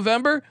in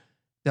November,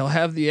 they'll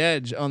have the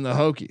edge on the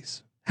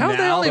Hokies. How have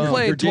they Now, only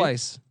played Virginia-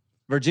 twice?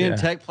 Virginia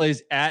Tech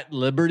plays at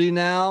Liberty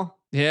now.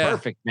 Yeah.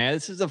 Perfect, man.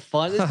 This is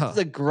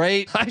a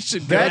great. I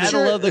should go. That's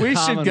Battle of the We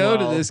should go to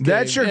Commonwealth. this game.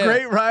 That's your Yeah.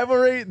 great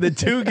rivalry. The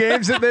two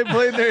games that they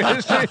played in their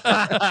history.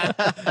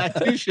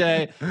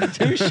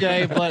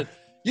 touche. But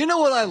you know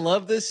what I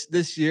love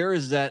this year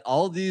is that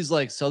all these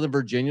like Southern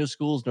Virginia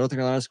schools, North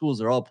Carolina schools,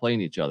 they're all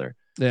playing each other.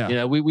 Yeah. You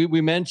know,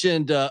 we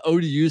mentioned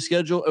ODU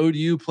schedule.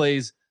 ODU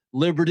plays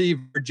Liberty,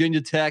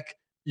 Virginia Tech,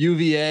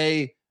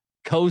 UVA,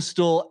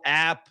 Coastal,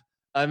 App.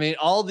 I mean,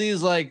 all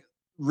these like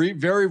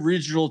very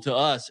regional to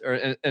us,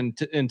 and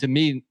to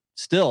me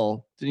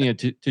still,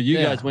 to you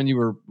guys when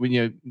you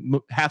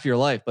half your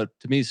life, but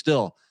to me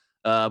still.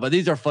 But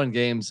these are fun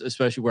games,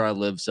 especially where I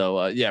live. So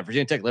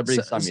Virginia Tech, Liberty,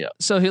 sign me up.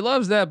 So he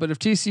loves that, but if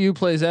TCU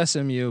plays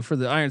SMU for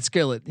the Iron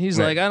Skillet, he's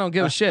like, I don't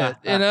give a shit.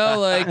 You know,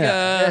 like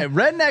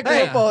redneck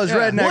football is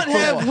redneck What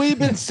football. have we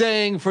been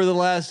saying for the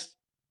last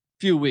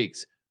few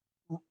weeks?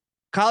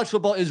 College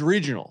football is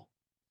regional,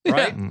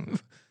 right?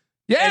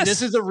 Yes. And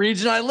this is the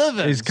region I live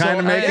in. He's kinda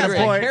So making I a guess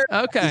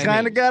point. Okay. He's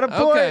kind of got a point.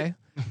 Okay.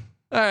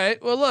 All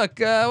right. Well, look,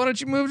 why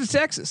don't you move to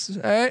Texas?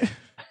 All right.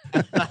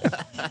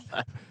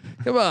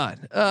 Come on.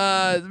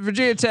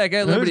 Virginia Tech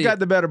at Liberty. Who's got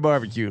the better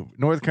barbecue,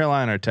 North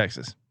Carolina or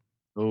Texas?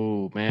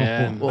 Oh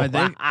man, I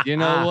think- you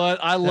know what?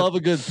 I love a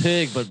good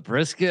pig, but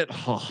brisket.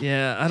 Oh,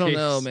 Yeah, I don't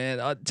know, jeez.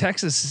 man.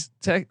 Texas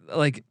Tech,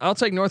 like I'll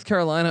take North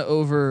Carolina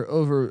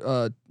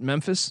over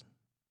Memphis,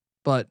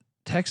 but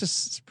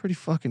Texas is pretty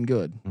fucking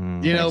good. You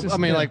know, Texas I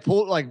mean, is like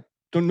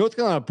North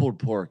Carolina pulled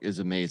pork is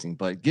amazing,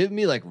 but give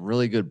me like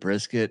really good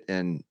brisket,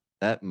 and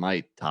that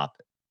might top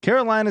it.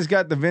 Carolina's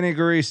got the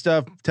vinegary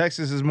stuff.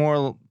 Texas is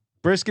more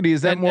briskety.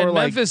 Is that And more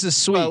like Memphis is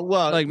sweet?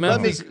 Well, like let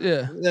me- Memphis,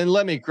 yeah. Then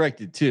let me correct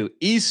you too.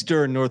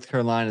 Eastern North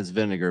Carolina is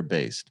vinegar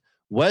based.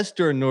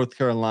 Western North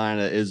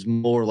Carolina is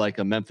more like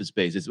a Memphis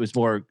based. It's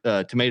more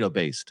tomato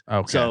based.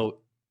 Okay. So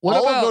What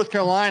all about- of North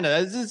Carolina?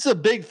 It's a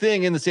big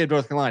thing in the state of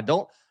North Carolina.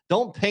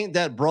 Don't paint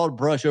that broad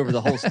brush over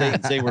the whole state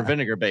and say we're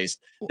vinegar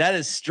based. That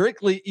is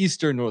strictly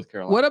Eastern North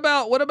Carolina.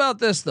 What about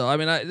this though? I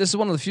mean, this is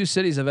one of the few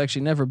cities I've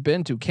actually never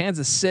been to.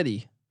 Kansas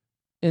City,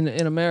 in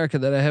America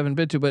that I haven't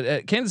been to,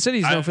 but Kansas City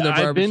is known for their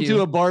barbecue. I've been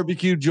to a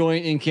barbecue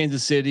joint in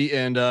Kansas City,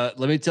 and let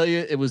me tell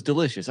you, it was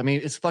delicious. I mean,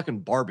 it's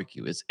fucking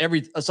barbecue.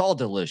 It's all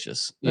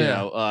delicious. You Yeah.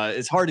 know,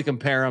 it's hard to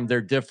compare them.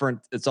 They're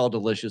different. It's all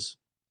delicious.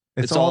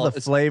 it's all the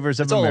flavors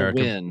of It's all a America?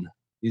 win.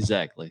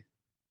 Exactly.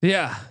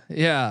 Yeah.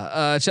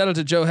 Shout out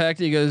to Joe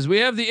Hackney. He goes, "We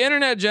have the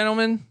internet,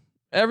 gentlemen.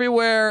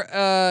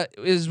 Everywhere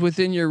is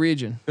within your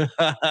region."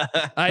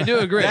 I do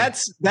agree.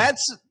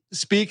 That's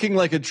speaking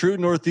like a true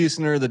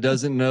Northeasterner that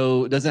doesn't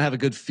have a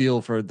good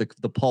feel for the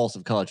pulse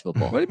of college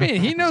football. What do you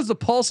mean? He knows the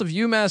pulse of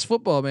UMass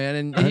football, man.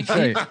 And That's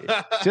right.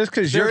 Just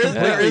because you're There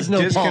completely is no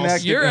pulse.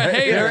 disconnected. You're a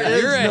hater. There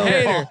is You're a no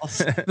hater. pulse.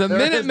 The There is no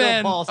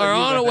Minutemen pulse are of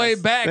on a UMass. way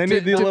back. They to,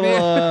 need the to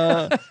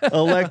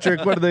little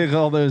electric. What do they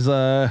call those?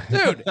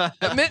 dude.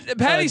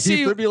 Patty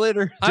C.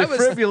 Defibrillator. I was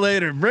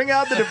Defibrillator. Bring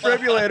out the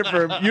defibrillator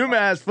for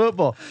UMass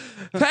football.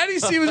 Patty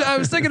C. I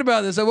was thinking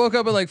about this. I woke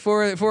up at like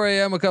 4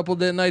 a.m. a couple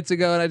of nights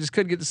ago, and I just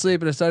couldn't get to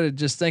sleep. And I started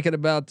just thinking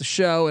about the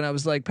show, and I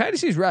was like, Patty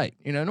C's right.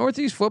 You know,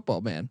 Northeast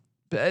football, man.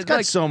 It's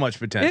got so much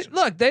potential.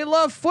 Look, they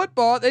love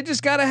football. They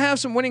just got to have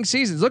some winning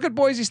seasons. Look at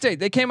Boise State.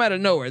 They came out of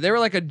nowhere. They were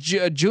like a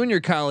junior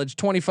college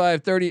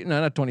 25, 30,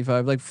 no, not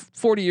 25, like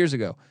 40 years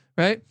ago,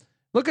 right?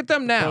 Look at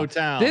them now.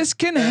 Pro-town. This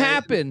can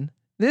happen.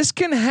 This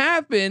can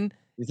happen.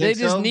 You They think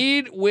just so?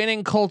 need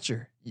winning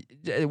culture.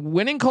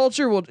 Winning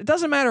culture will, it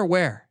doesn't matter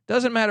where.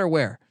 Doesn't matter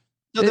where.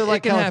 So they're it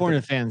like can California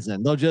happen. fans.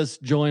 Then they'll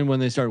just join when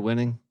they start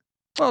winning.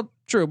 Well,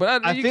 true,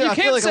 but I you feel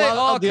can't like say a lot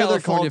all of the other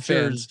California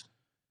fans. cultures.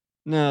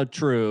 No,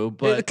 true,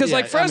 but Because yeah,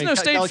 like Fresno I mean,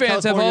 State fans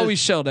have California- always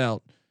shelled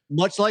out.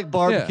 much like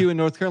barbecue in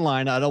North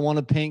Carolina. I don't want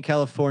to paint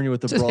California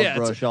with the Just- broad yeah,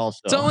 it's- brush. Also,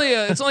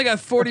 It's only got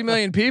 40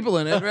 million people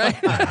in it, right?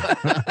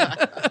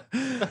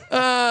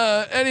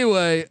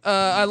 Anyway,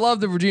 I love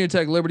the Virginia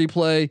Tech Liberty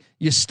play.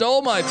 You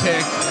stole my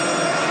pick.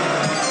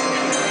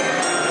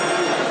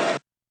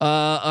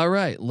 All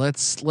right,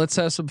 let's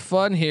have some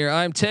fun here.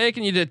 I'm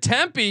taking you to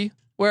Tempe,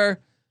 where,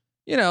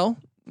 you know,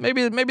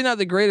 maybe not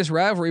the greatest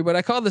rivalry, but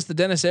I call this the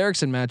Dennis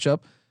Erickson matchup.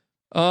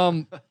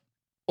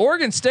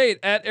 Oregon State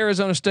at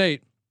Arizona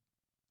State.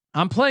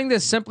 I'm playing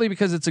this simply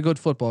because it's a good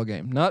football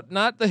game,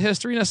 not the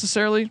history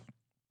necessarily.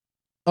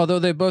 Although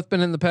they've both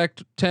been in the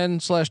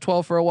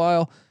Pac-10/12 for a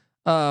while,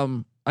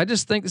 I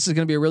just think this is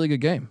going to be a really good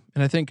game.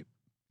 And I think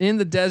in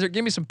the desert,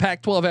 give me some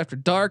Pac-12 after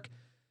dark.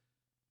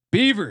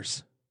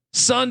 Beavers,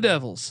 Sun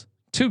Devils,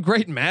 two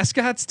great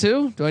mascots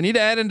too. Do I need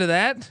to add into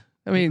that?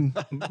 I mean,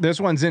 This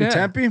one's in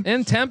Tempe.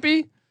 In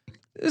Tempe,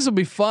 this will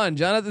be fun.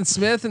 Jonathan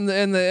Smith and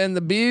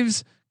the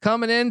Beavs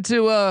coming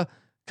into where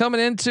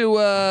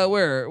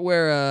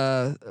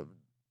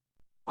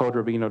Coach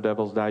Rubino,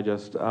 Devil's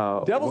Digest.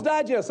 Devil's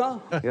Digest, huh?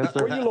 Yes,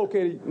 sir. Where you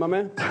located, my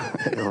man?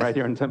 Right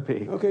here in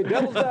Tempe. Okay,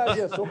 Devil's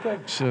Digest. Okay.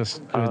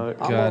 Just good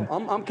God.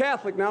 I'm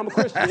Catholic now. I'm a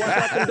Christian. Watch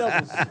out for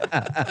devils.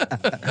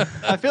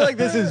 I feel like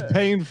this is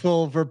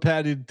painful for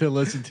Patty to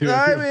listen to.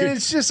 I mean,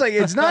 it's just like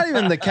it's not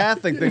even the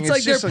Catholic thing. it's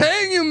like they're just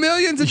paying you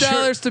millions of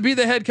dollars to be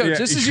the head coach. Yeah,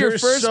 This is your you're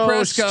first so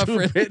press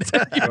conference. You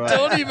Right.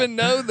 don't even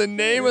know the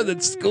name of the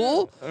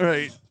school.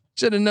 right.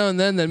 Should have known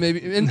then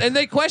maybe. And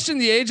they questioned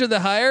the age of the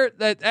hire.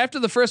 That after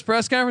the first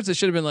press conference, it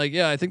should have been like,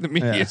 yeah, I think the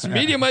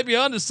media might be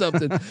onto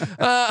something.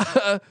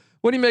 What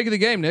do you make of the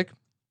game, Nick?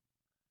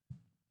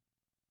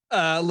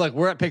 Look,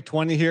 we're at pick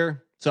 20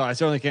 here, so I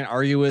certainly can't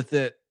argue with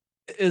it.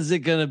 Is it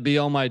going to be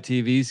on my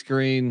TV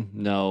screen?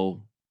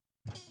 No.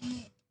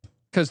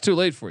 Because too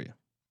late for you.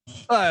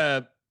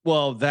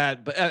 Well,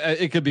 but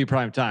it could be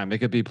prime time. It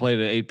could be played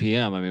at 8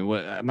 p.m. I mean,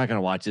 I'm not going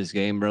to watch this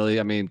game really.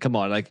 I mean, come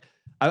on. Like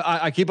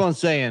I keep on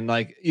saying,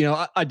 like, you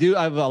know, I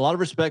have a lot of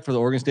respect for the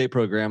Oregon State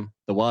program,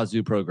 the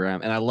Wazoo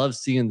program, and I love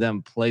seeing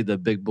them play the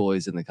big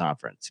boys in the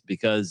conference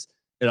because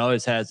it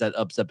always has that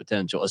upset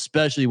potential,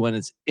 especially when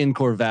it's in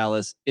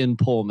Corvallis, in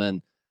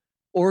Pullman.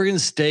 Oregon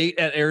State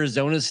at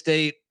Arizona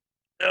State.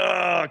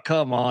 Oh,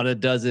 come on. It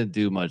doesn't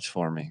do much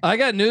for me. I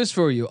got news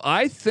for you.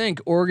 I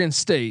think Oregon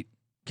State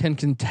can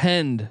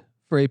contend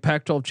for a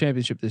Pac-12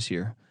 championship this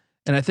year.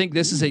 And I think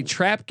this is a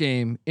trap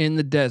game in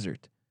the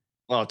desert.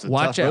 Well, it's a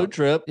Watch tough out. road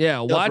trip. Yeah,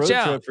 Tough watch road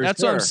out. trip for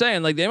That's what I'm sure.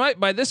 saying. Like they might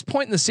by this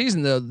point in the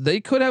season though, they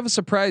could have a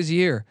surprise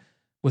year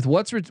with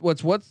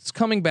what's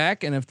coming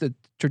back, and if the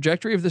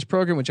trajectory of this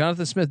program with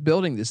Jonathan Smith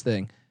building this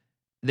thing,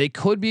 they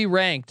could be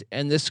ranked,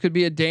 and this could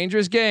be a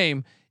dangerous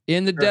game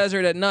in the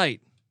desert at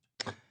night.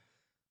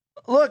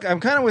 Look, I'm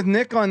kind of with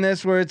Nick on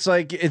this, where it's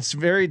like it's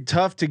very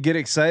tough to get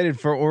excited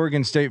for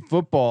Oregon State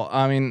football.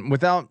 I mean,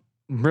 without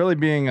really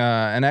being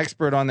an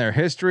expert on their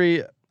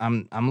history,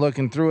 I'm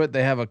looking through it.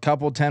 They have a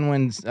couple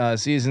 10-win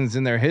seasons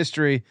in their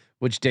history,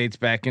 which dates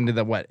back into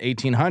the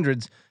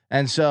 1800s,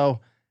 and so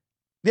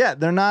yeah,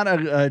 they're not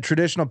a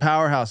traditional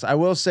powerhouse. I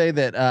will say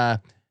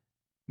that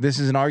this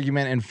is an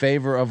argument in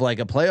favor of like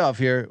a playoff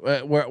here,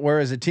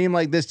 whereas a team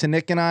like this to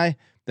Nick and I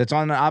that's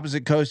on the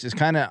opposite coast is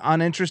kind of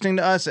uninteresting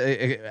to us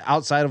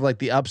outside of like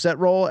the upset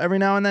roll every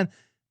now and then.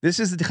 This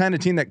is the kind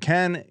of team that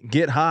can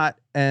get hot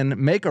and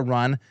make a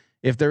run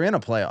if they're in a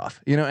playoff,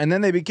 you know, and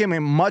then they became a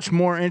much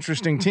more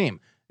interesting team,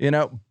 you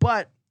know,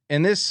 but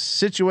in this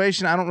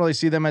situation, I don't really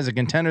see them as a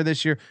contender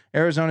this year.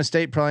 Arizona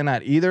State, probably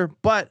not either,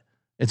 but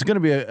it's going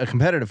to be a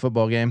competitive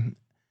football game.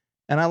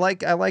 And I like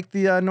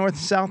the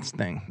north-south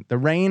thing, the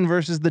rain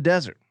versus the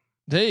desert.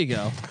 There you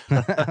go.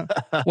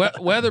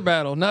 Weather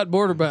battle, not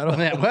border battle.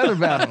 Yeah, weather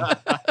battle.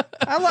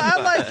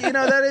 I like, you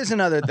know, that is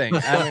another thing.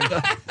 I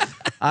mean,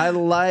 I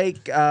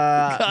like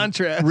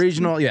Contrast.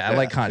 regional. Yeah, I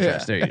like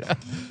contrast. There you go.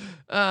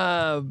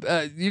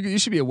 You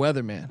should be a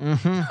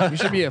weatherman. You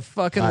should be a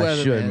fucking I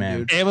weatherman, should, man.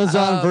 dude.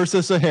 Amazon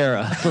versus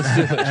Sahara. Let's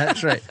do it.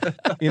 That's right.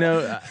 You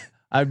know,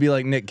 I'd be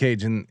like Nick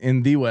Cage in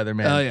The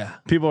Weatherman. Oh yeah.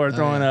 People are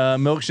throwing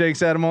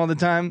milkshakes at him all the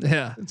time.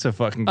 Yeah. It's a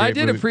fucking great I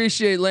did movie.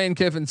 appreciate Lane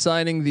Kiffin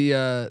signing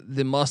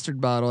the mustard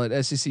bottle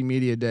at SEC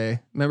Media Day.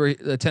 Remember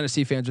the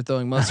Tennessee fans were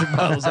throwing mustard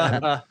bottles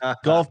at him.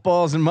 golf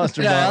balls and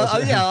mustard Yeah,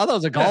 bottles. I thought it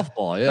was a golf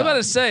ball. Yeah. I'm about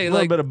to say, little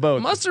like, bit of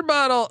both. mustard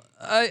bottle.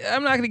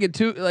 I'm not gonna get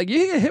too like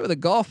you get hit with a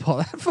golf ball.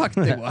 That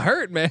fucking thing will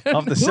hurt, man.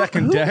 Off the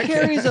second Who deck.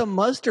 carries a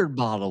mustard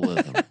bottle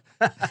with them?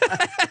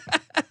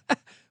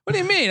 What do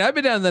you mean? I've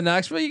been down to the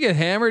Knoxville. You get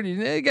hammered.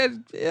 You get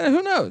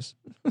who knows?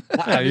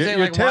 I'm you're just saying,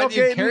 like, why do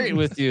you tailgating. carry it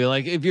with you?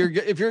 Like, if you're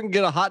gonna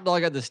get a hot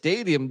dog at the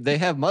stadium, they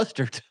have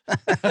mustard.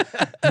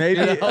 Maybe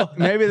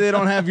they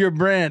don't have your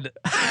brand.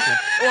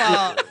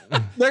 Well,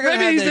 they're gonna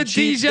Maybe have he's their a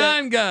cheap-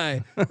 Dijon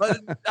guy. But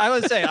I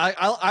would say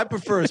I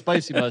prefer a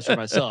spicy mustard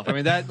myself. I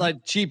mean, that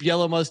like cheap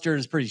yellow mustard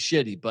is pretty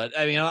shitty. But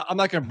I mean, I'm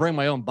not gonna bring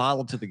my own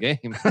bottle to the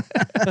game.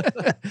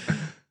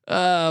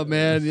 Oh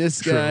man,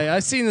 this guy! I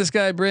seen this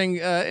guy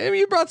bring. I mean,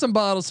 you brought some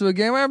bottles to a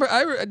game.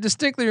 I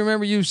distinctly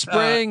remember you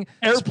spraying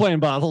Airplane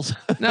bottles.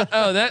 No,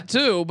 that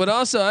too, but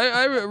also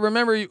I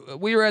remember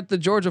we were at the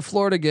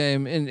Georgia-Florida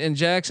game in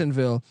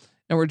Jacksonville,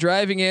 and we're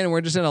driving in, and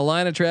we're just in a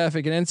line of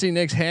traffic, and NC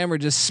Nick's hammer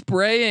just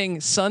spraying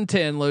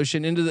suntan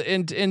lotion into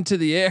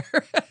the air.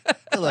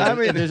 Like, I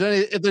mean-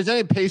 if there's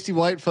any pasty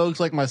white folks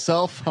like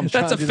myself, I'm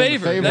trying That's a to do them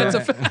favor. That's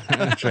a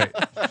That's right.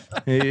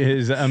 He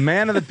is a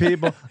man of the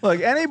people.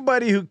 Look,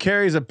 anybody who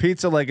carries a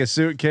pizza like a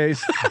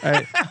suitcase,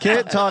 right,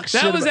 can't talk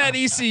shit. that was about- at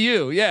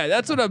ECU. Yeah,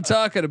 that's what I'm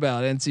talking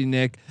about, NC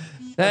Nick.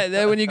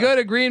 That when you go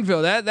to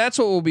Greenville, that's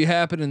what will be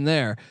happening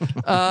there.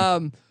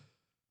 All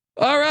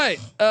right,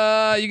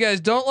 you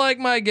guys don't like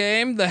my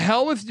game. The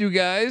hell with you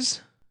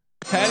guys.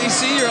 Patty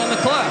C, you're on the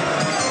clock.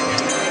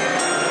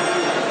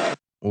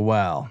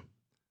 Wow.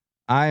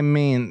 I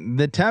mean,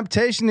 the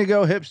temptation to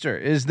go hipster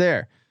is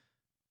there.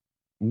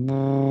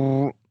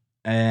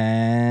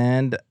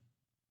 And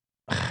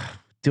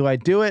do I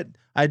do it?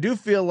 I do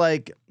feel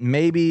like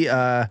maybe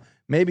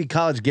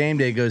College Game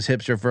Day goes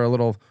hipster for a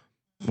little.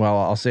 Well,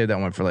 I'll save that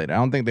one for later. I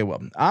don't think they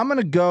will. I'm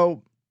gonna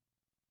go.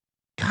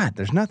 God,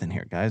 there's nothing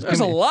here, guys. There's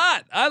a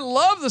lot. I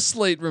love the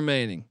slate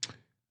remaining.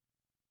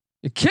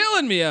 You're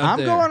killing me out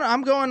there.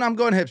 I'm going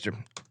hipster.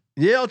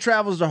 Yale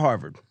travels to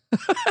Harvard.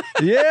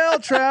 Yale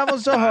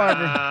travels to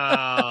Harvard.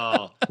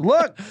 Oh.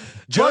 Look,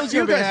 Joe's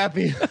you gonna be guys.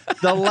 happy.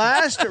 The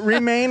last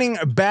remaining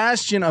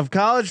bastion of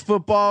college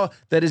football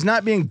that is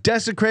not being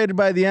desecrated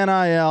by the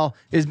NIL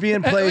is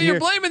being played You're here.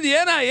 blaming the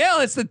NIL.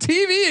 It's the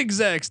TV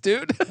execs,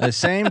 dude. The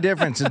same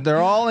difference.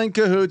 They're all in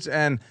cahoots.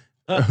 And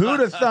who'd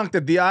have thunk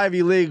that the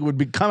Ivy League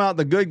would come out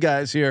the good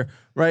guys here,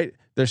 right?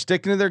 They're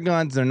sticking to their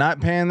guns. They're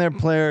not paying their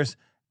players,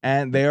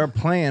 and they are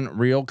playing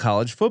real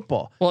college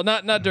football. Well,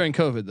 not during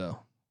COVID though.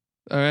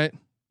 All right.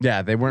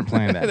 Yeah, they weren't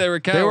playing that. They were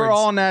They were cowards.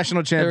 all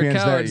national They were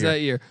champions cowards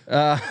that year.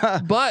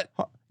 But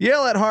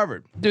Yale at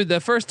Harvard, dude, the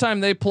first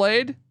time they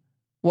played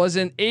was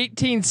in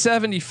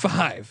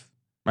 1875.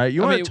 right?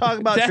 You want to talk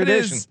about that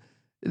tradition?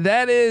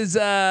 That is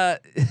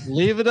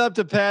Leave it up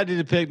to Patty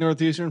to pick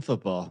Northeastern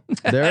football.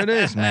 There it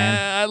is,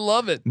 man. I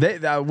love it.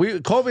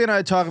 Colby and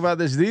I talk about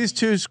this. These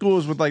two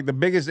schools with like the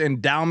biggest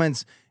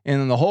endowments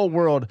in the whole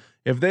world,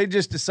 if they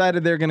just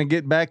decided they're going to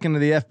get back into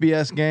the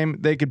FBS game,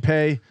 they could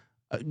pay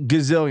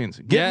gazillions.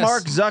 Get Yes.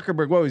 Mark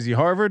Zuckerberg. What was he?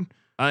 Harvard,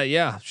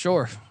 Yeah,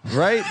 sure.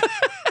 right?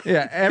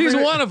 Yeah, He's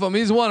one of them.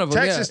 He's one of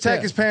them. Texas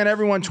Tech is paying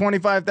everyone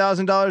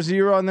 $25,000 a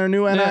year on their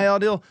new NIL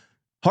deal.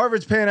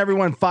 Harvard's paying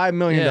everyone $5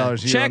 million a year.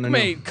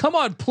 Checkmate. Come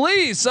on,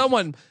 please.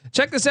 Someone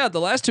check this out.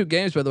 The last two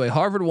games, by the way,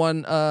 Harvard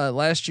won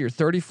last year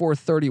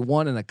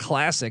 34-31 in a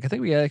classic. I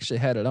think we actually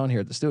had it on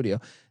here at the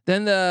studio.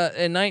 Then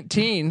in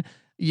 19,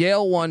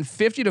 Yale won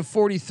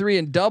 50-43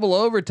 in double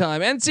overtime.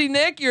 NC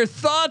Nick, your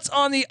thoughts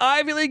on the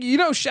Ivy League? You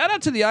know, shout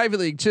out to the Ivy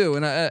League too.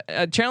 And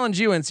I challenge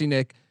you, NC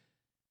Nick.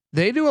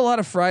 They do a lot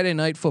of Friday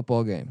night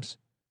football games.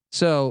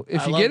 So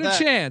if you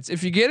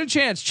get a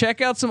chance, check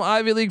out some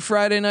Ivy League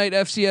Friday night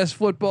FCS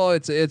football.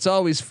 It's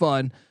always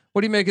fun.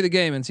 What do you make of the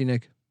game, NC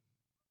Nick?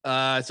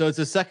 So it's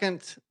the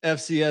second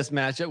FCS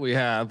matchup we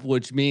have,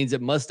 which means it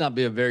must not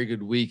be a very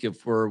good week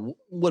if we're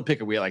what pick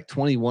are we at, like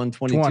 21,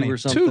 22 or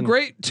something?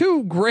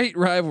 Two great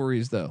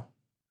rivalries though.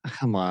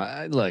 Come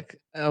on, look.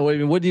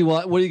 What do you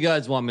want? What do you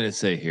guys want me to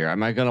say here?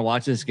 Am I going to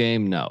watch this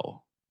game?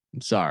 No,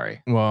 I'm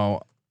sorry.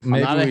 Well, I'm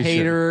maybe not a we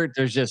hater.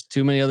 There's just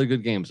too many other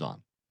good games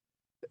on.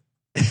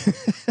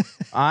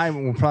 I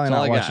will probably That's all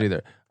not I watch got. it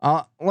either.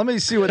 Let me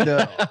see what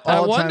the I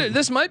all-time- wonder.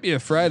 This might be a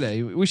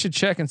Friday. We should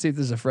check and see if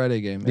this is a Friday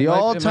game. The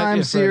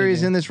all-time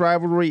series in this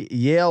rivalry,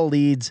 Yale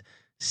leads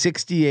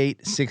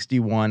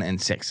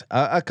 68-61-6.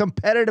 A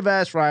competitive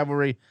ass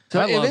rivalry. So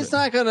I if love it's it.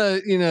 not going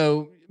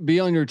to, be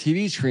on your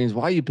TV screens,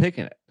 why are you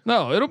picking it?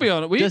 No, it'll be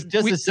on it. Just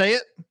to say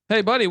it.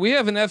 Hey, buddy, we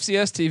have an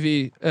FCS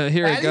TV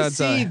here at Patty God's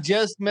C Eye.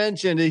 just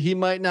mentioned that he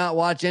might not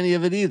watch any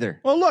of it either.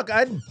 Well, look,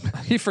 I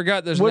He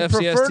forgot there's would an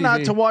FCS prefer TV.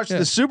 not to watch Yeah.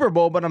 the Super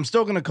Bowl, but I'm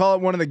still going to call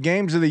it one of the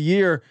games of the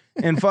year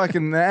in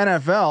fucking the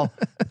NFL.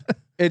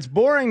 It's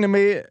boring to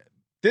me.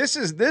 This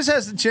has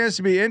the chance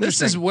to be This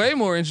interesting. is way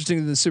more interesting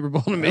than the Super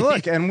Bowl to me.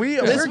 Look, and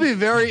This would be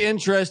very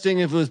interesting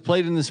if it was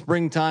played in the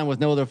springtime with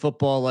no other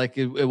football like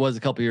it was a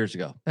couple years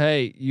ago.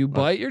 Hey, you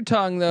bite your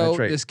tongue though. That's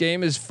right. This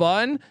game is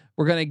fun.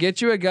 We're gonna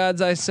get you a God's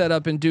Eye set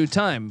up in due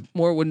time. I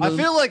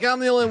feel like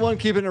I'm the only one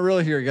keeping it real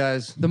here,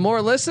 guys. the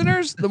more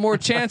listeners, the more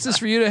chances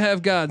for you to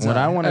have God's what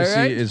Eye. I want to All see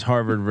right? is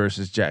Harvard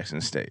versus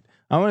Jackson State.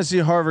 I want to see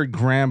Harvard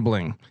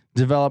Grambling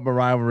develop a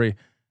rivalry.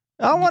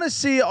 I want to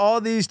see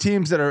all these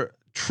teams that are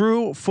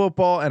true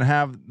football and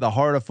have the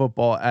heart of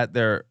football at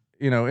their,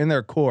 in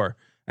their core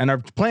and are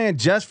playing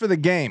just for the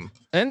game.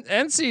 And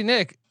NC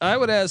Nick, I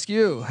would ask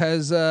you,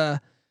 has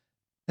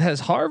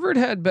Harvard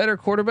had better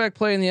quarterback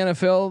play in the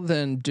NFL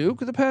than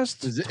Duke the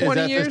past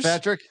 20 years?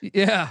 Fitzpatrick?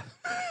 Yeah.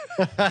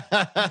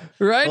 Ryan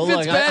Well,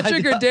 look,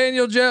 Fitzpatrick or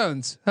Daniel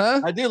Jones?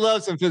 Huh? I do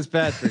love some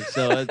Fitzpatrick.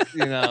 So,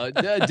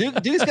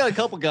 Duke's got a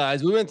couple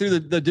guys. We went through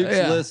the Duke's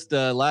Yeah. list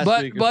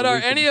last week. But are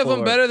any of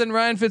them better than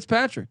Ryan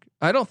Fitzpatrick?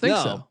 I don't think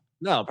so.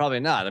 No, probably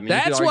not. I mean,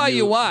 That's why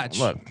you watch.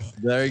 Look,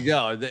 There you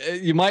go.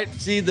 You might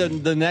see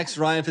the next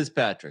Ryan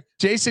Fitzpatrick.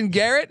 Jason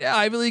Garrett,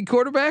 Ivy League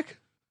quarterback.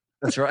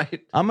 That's right.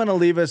 I'm going to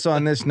leave us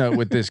on this note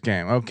with this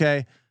game.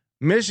 Okay.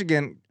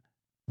 Michigan,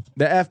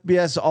 the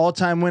FBS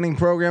all-time winning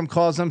program,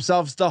 calls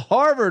themselves the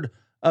Harvard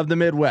of the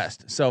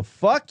Midwest. So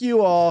fuck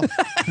you all. All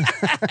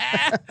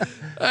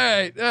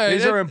right.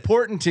 These are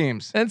important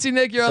teams. NC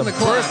Nick, you're on the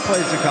First clock.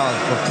 place of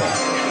college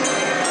football.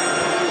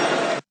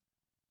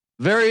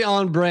 Very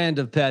on brand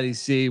of Patty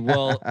C.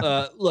 Well,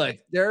 look,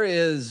 there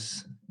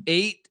is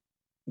 8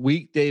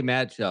 weekday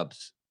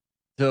matchups.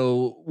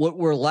 So what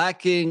we're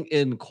lacking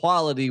in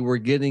quality, we're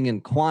getting in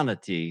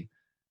quantity.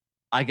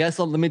 I guess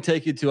let me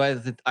take you to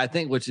I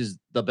think which is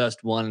the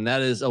best one, and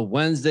that is a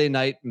Wednesday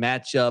night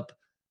matchup: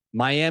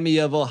 Miami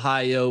of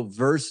Ohio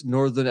versus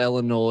Northern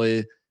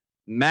Illinois.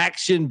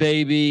 Maction,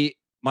 baby.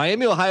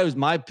 Miami, Ohio is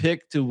my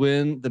pick to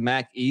win the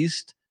MAC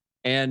East,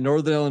 and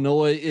Northern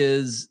Illinois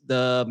is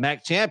the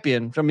MAC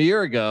champion from a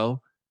year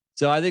ago.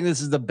 So I think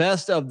this is the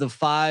best of the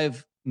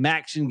 5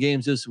 MACtion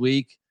games this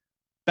week.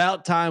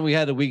 About time we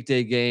had a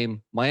weekday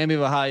game. Miami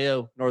of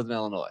Ohio, Northern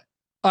Illinois.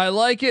 I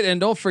like it,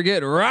 and don't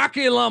forget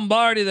Rocky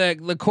Lombardi,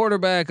 the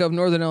quarterback of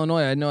Northern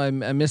Illinois. I know I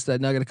missed that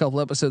nugget a couple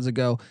episodes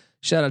ago.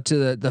 Shout out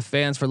to the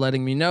fans for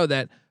letting me know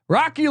that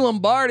Rocky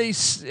Lombardi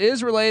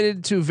is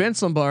related to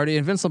Vince Lombardi,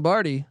 and Vince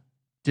Lombardi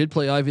did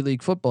play Ivy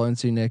League football.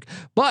 NC Nick,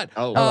 but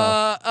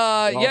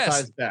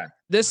yes,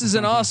 this is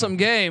an awesome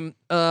game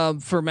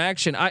for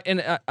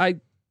MACtion.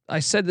 I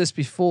said this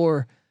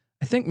before.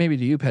 I think maybe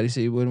to you, Patty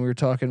C, when we were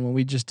talking when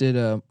we just did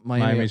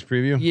Miami's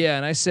preview. Yeah,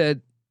 and I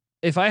said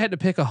if I had to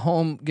pick a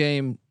home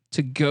game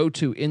to go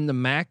to in the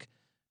MAC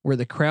where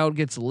the crowd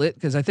gets lit,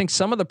 because I think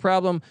some of the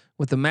problem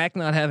with the MAC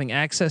not having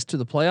access to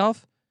the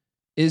playoff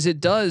is it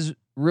does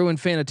ruin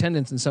fan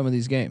attendance in some of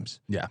these games.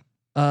 Yeah.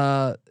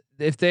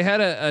 If they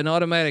had an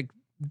automatic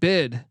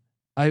bid,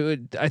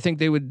 I think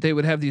they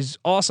would have these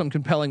awesome,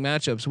 compelling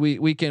matchups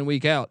week in,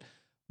 week out.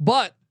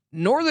 But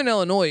Northern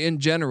Illinois in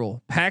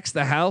general packs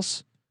the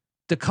house.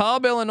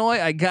 DeKalb,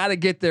 Illinois, I gotta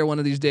get there one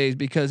of these days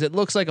because it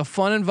looks like a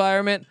fun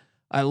environment.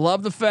 I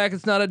love the fact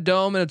it's not a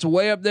dome and it's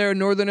way up there in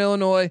Northern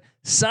Illinois.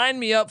 Sign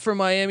me up for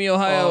Miami,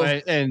 Ohio.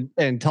 Oh,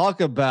 and talk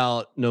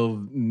about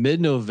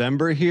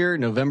mid-November here,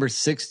 November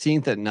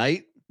 16th at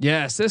night.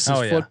 Yes, this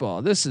is football.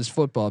 Yeah. This is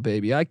football,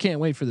 baby. I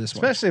can't wait for this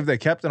one. Especially if they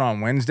kept it on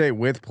Wednesday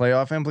with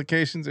playoff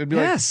implications. It'd be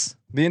like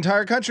the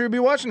entire country would be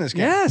watching this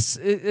game. Yes,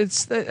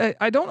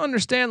 I don't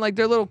understand like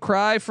their little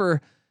cry for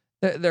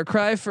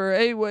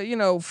hey,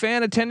 well,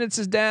 fan attendance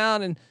is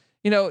down, and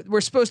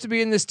we're supposed to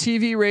be in this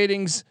TV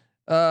ratings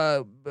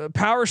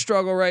power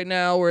struggle right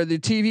now where the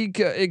TV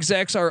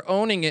execs are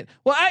owning it.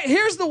 Well,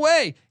 here's the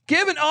way.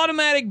 Give an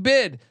automatic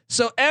bid.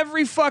 So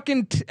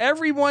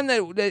everyone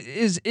that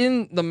is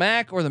in the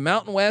MAC or the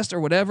Mountain West or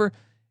whatever,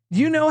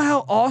 you know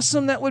how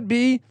awesome that would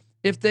be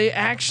if they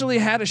actually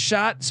had a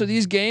shot. So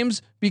these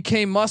games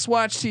became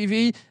must-watch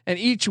TV, and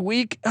each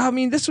week, I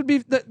mean, this would be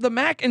the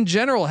MAC in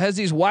general has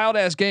these wild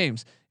ass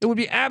games. It would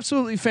be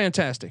absolutely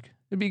fantastic.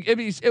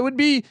 It would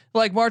be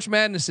like March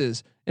Madness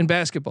is in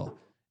basketball.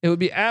 It would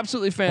be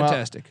absolutely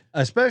fantastic.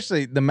 Well,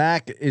 especially the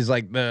MAC is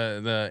like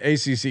the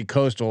ACC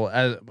coastal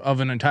of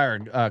an entire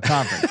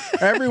conference.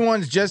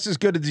 Everyone's just as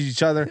good as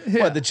each other.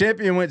 Yeah. What, the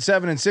champion went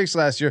 7-6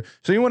 last year.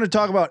 So you want to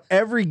talk about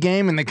every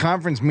game in the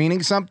conference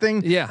meaning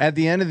something at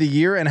the end of the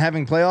year and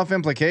having playoff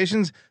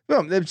implications?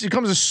 Boom, it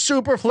becomes a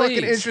super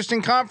fucking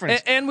interesting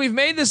conference. And we've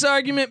made this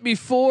argument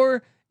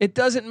before. It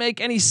doesn't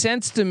make any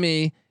sense to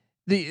me.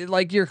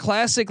 Like your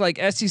classic like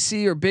SEC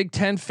or Big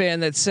Ten fan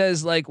that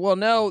says like, well,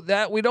 no,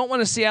 that we don't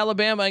want to see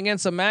Alabama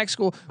against a MAC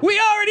school.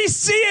 We already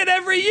see it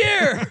every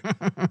year.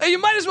 You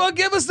might as well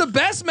give us the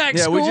best MAC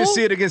school. Yeah, we just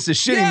see it against a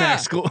shitty MAC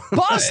school.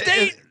 Ball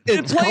State.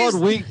 It's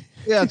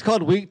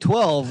called week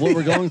 12. What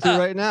we're going through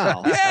right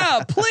now.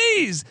 Yeah,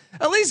 please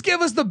at least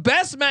give us the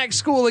best MAC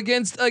school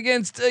against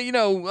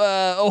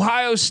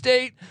Ohio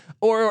State.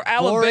 Or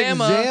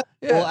Alabama. For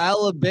example,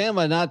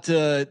 Alabama, not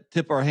to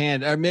tip our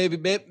hand, or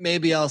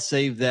maybe I'll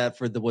save that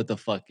for the what the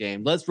fuck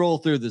game. Let's roll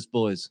through this,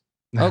 boys.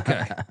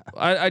 Okay,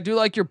 I do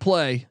like your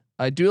play.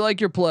 It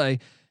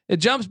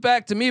jumps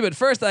back to me, but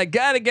first I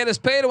gotta get us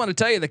paid. I want to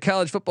tell you the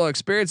college football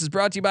experience is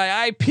brought to you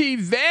by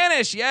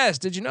IPVanish. Yes,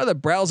 did you know that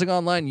browsing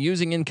online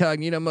using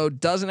incognito mode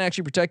doesn't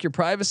actually protect your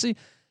privacy?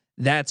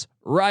 That's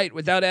right.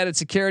 Without added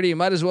security, you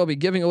might as well be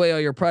giving away all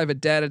your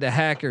private data to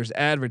hackers,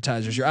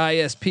 advertisers, your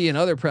ISP, and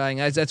other prying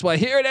eyes. That's why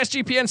here at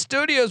SGPN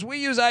Studios, we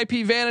use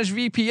IPVanish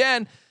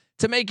VPN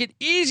to make it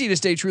easy to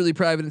stay truly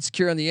private and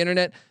secure on the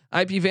internet.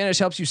 IPVanish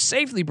helps you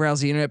safely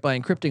browse the internet by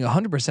encrypting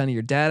 100% of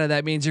your data.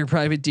 That means your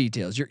private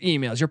details, your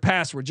emails, your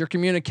passwords, your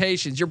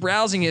communications, your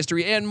browsing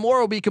history, and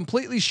more will be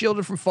completely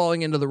shielded from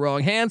falling into the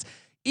wrong hands.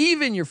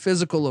 Even your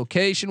physical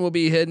location will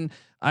be hidden.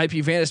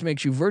 IPVanish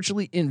makes you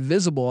virtually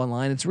invisible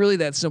online. It's really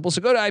that simple.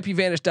 So go to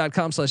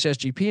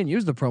IPVanish.com/SGP and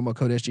use the promo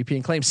code SGP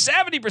and claim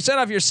 70%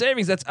 off your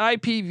savings. That's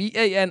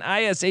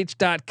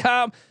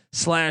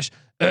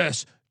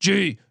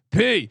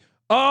IPVanish.com/SGP.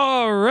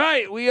 All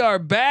right, we are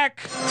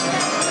back.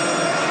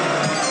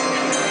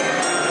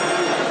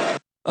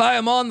 I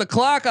am on the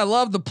clock. I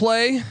love the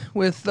play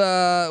with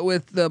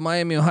the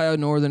Miami, Ohio,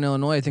 Northern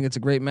Illinois. I think it's a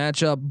great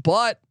matchup,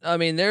 but I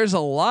mean, there's a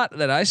lot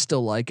that I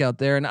still like out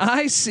there, and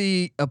I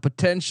see a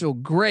potential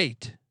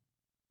great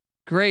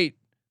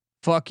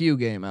fuck you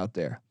game out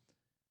there.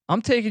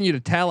 I'm taking you to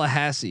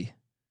Tallahassee,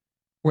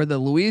 where the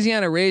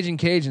Louisiana Raging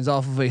Cajuns,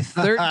 off of a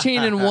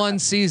 13-1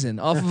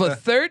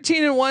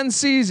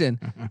 season,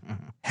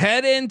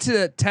 head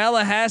into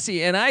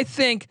Tallahassee, and I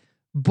think,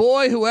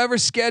 boy, whoever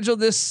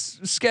scheduled this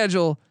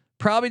schedule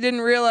probably didn't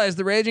realize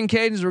the Raging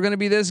Cajuns were going to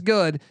be this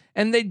good,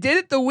 and they did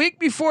it the week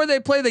before they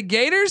play the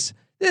Gators.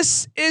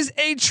 This is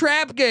a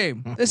trap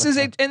game. This is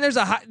and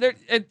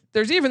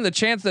there's even the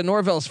chance that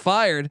Norvell's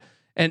fired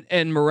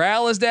and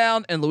morale is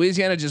down and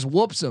Louisiana just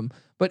whoops them.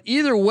 But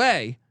either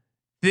way,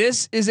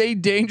 this is a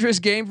dangerous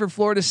game for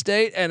Florida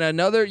State, and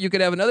you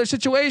could have another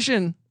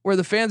situation where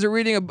the fans are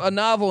reading a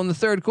novel in the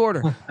third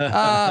quarter.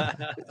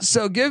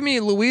 So give me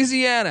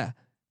Louisiana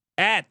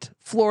at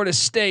Florida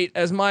State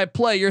as my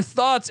play. Your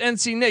thoughts,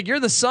 NC Nick? You're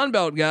the Sun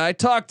Belt guy.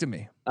 Talk to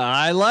me.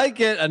 I like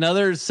it.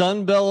 Another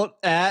Sun Belt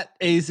at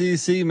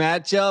ACC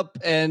matchup,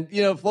 and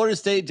Florida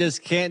State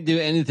just can't do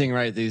anything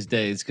right these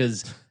days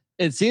because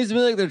it seems to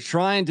me like they're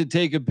trying to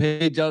take a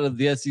page out of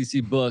the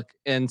SEC book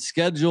and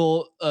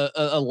schedule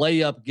a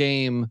layup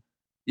game.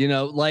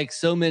 Like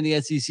so many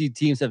SEC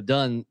teams have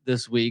done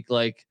this week,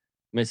 like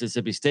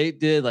Mississippi State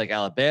did, like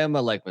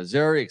Alabama, like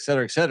Missouri, et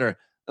cetera, et cetera.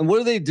 And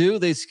what do?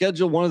 They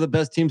schedule one of the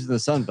best teams in the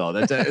Sun Belt.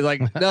 It's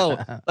like, no,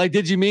 like,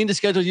 did you mean to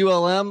schedule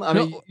ULM? I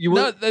mean,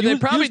 they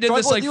probably did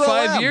this like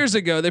 5 years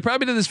ago. They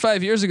probably did this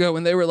 5 years ago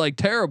when they were like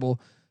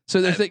terrible.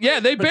 So they think,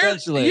 they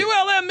barely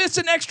ULM missed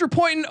an extra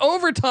point in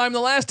overtime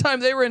the last time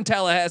they were in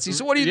Tallahassee.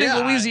 So what do you think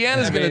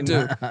Louisiana's going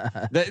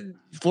to do?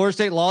 Florida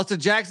State lost to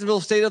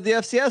Jacksonville State of the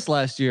FCS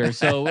last year.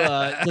 So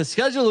to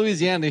schedule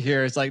Louisiana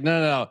here, it's like,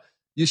 no.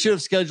 You should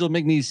have scheduled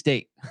McNeese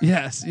State.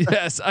 Yes.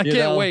 I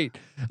can't wait.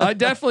 I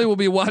definitely will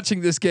be watching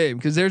this game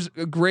because there's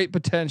a great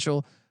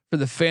potential for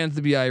the fans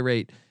to be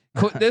irate.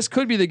 This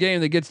could be the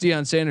game that gets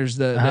Deion Sanders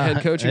the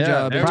head coaching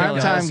job. Prime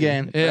time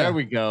game. Yeah. There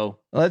we go.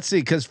 Let's see,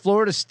 because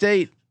Florida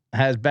State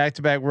has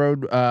back-to-back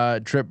road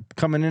trip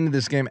coming into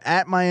this game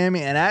at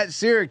Miami and at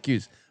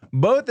Syracuse.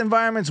 Both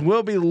environments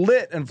will be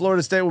lit, and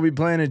Florida State will be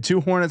playing in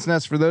 2 Hornets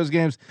nests for those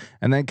games,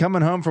 and then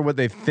coming home for what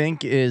they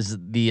think is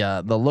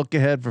the look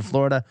ahead for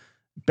Florida.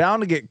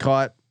 Bound to get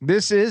caught.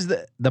 This is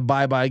the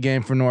bye-bye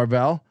game for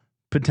Norvell,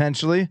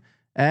 potentially,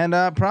 and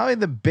probably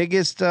the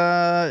biggest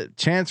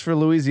chance for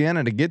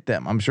Louisiana to get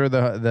them. I'm sure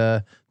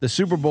the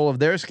Super Bowl of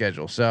their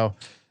schedule. So,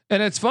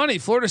 and it's funny,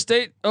 Florida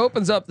State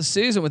opens up the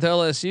season with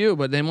LSU,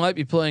 but they might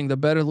be playing the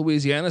better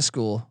Louisiana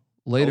school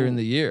later in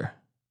the year.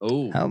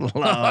 Oh, hello.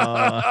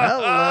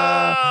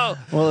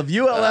 Well, if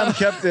ULM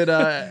kept it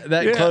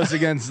that close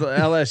against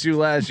LSU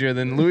last year,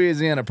 then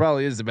Louisiana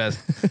probably is the best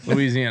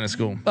Louisiana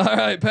school. All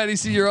right, Patty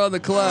C, you're on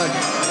the clock.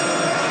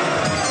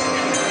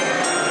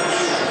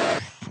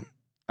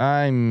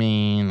 I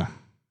mean,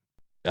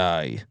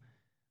 I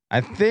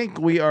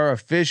think we are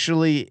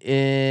officially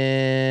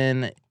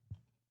in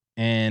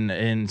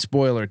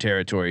spoiler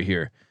territory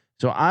here.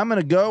 So I'm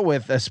going to go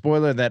with a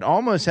spoiler that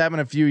almost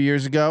happened a few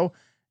years ago.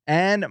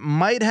 And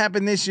might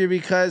happen this year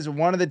because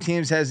one of the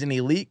teams has an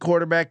elite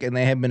quarterback and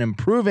they have been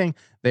improving.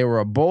 They were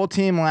a bowl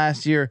team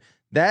last year.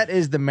 That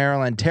is the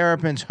Maryland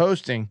Terrapins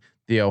hosting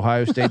the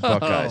Ohio State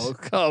Buckeyes. Oh,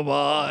 come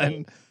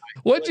on.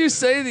 What'd you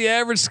say the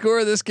average score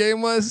of this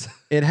game was?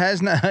 It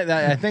has not.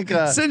 I think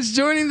since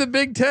joining the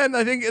Big Ten,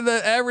 I think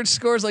the average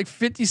score is like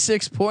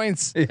 56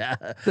 points. Yeah,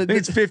 I think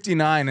it's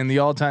 59 in the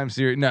all-time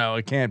series. No,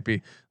 it can't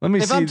be. Let me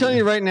see. If I'm telling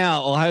you right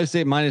now, Ohio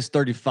State minus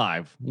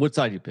 35. What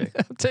side you pick?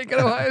 I'm taking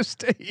Ohio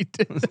State.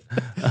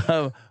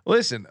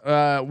 Listen,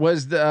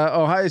 was the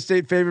Ohio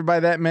State favored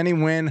by that many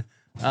when?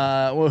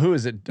 Well, who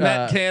is it?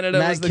 Matt Canada.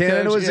 Matt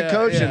Canada was the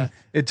coach, and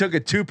it took a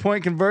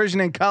 2-point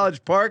conversion in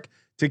College Park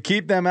to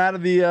keep them out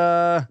of the.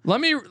 Let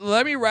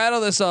me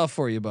rattle this off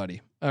for you,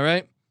 buddy. All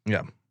right.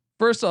 Yeah.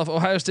 First off,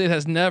 Ohio State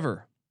has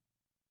never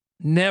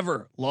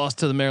lost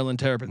to the Maryland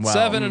Terrapins. Wow.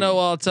 7-0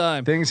 all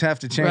time. Things have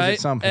to change at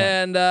some point.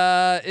 And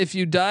if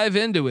you dive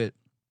into it,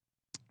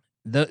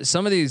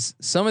 some of these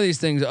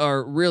things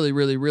are really,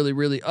 really, really,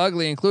 really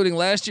ugly, including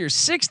last year,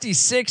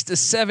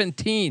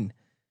 66-17.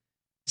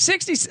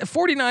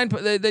 49.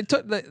 They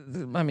took.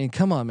 I mean,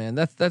 come on, man.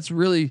 That's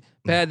really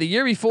bad. The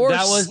year before,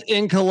 that was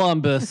in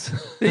Columbus.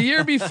 The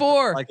year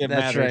before, like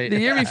that's right. The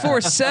year before,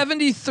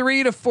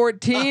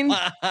 73-14.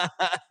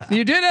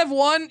 You did have a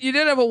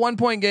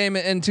 1-point game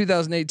in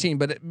 2018,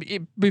 but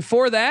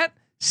before that,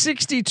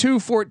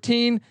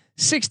 62-14,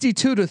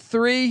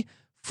 62-3,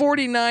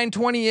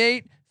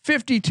 49-28.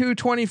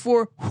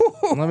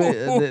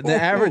 52-24.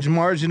 The average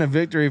margin of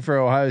victory for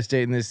Ohio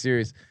State in this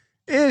series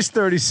is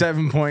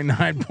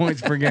 37.9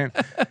 points per game.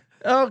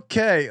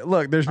 Okay,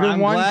 look, there's been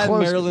one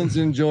close. Maryland's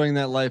enjoying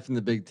that life in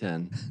the Big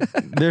Ten.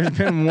 There's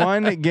been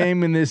one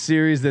game in this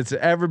series that's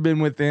ever been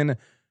within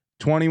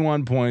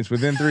 21 points,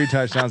 within 3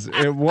 touchdowns.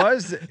 It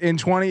was in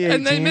 2018,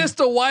 and they missed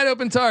a wide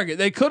open target.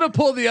 They could have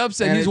pulled the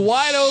upset. And he's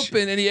wide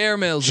open, and he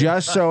airmails.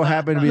 Just so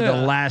happened to be the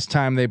last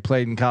time they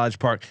played in College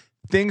Park.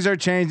 Things are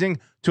changing.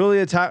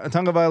 Tulia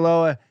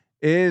Tagovailoa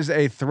is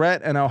a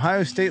threat, and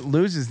Ohio State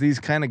loses these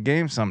kind of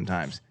games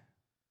sometimes.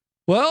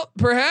 Well,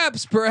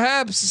 perhaps. Well,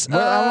 I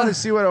want to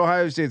see what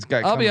Ohio State's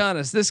got. I'll be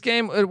honest. This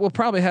game, we'll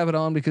probably have it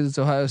on because it's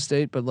Ohio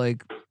State, but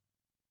like,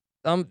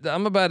 I'm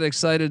about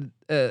excited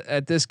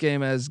at this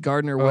game as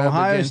Gardner Webb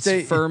Ohio against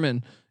State,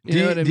 Furman. You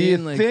know what I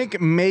mean? Do you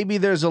think maybe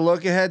there's a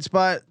look ahead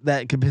spot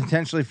that could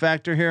potentially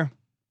factor here?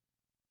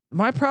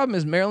 My problem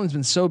is Maryland's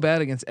been so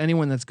bad against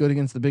anyone that's good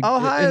against the Big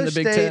Ohio in the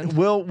State Big Ten.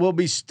 will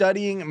be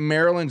studying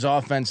Maryland's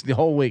offense the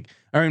whole week.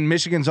 Or in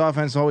Michigan's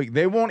offense the whole week.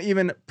 They won't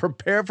even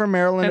prepare for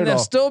Maryland and at they'll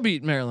all. still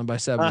beat Maryland by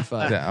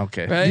 75. Yeah,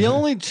 okay. Right? The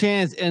only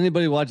chance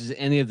anybody watches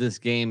any of this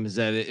game is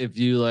that if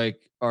you like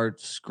are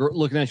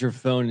looking at your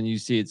phone and you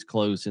see it's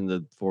close in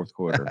the fourth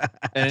quarter,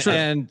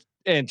 and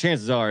and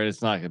chances are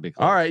it's not going to be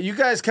close. All right, you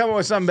guys come up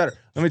with something better.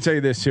 Let me tell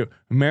you this too.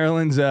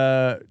 Maryland's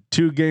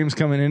 2 games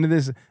coming into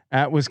this: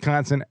 at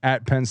Wisconsin,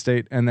 at Penn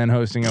State, and then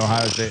hosting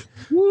Ohio State.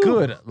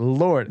 Good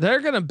Lord,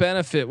 They're gonna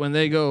benefit when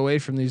they go away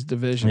from these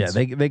divisions.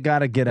 yeah, they got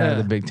to get out of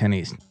the Big Ten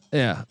East.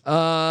 Yeah.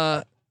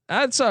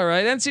 That's all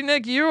right. NC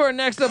Nick, you are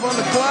next up on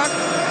the clock.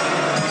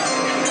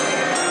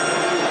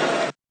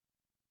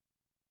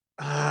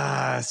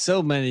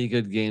 So many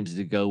good games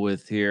to go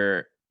with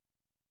here.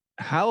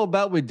 How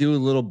about we do a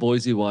little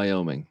Boise,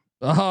 Wyoming?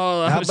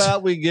 Oh, How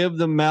about we give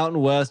the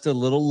Mountain West a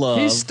little love?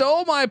 he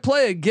stole my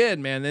play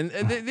again, man.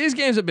 And these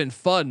games have been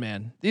fun,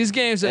 man. These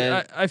games,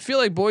 I feel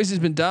like Boise's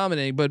been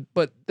dominating,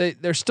 but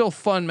they're still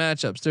fun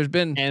matchups. There's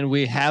been, and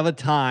we have a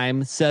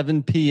time,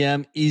 7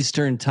 p.m.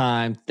 Eastern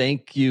time.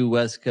 Thank you,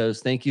 West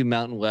Coast. Thank you,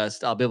 Mountain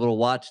West. I'll be able to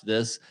watch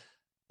this.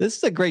 This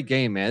is a great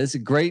game, man. This is a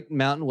great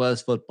Mountain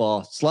West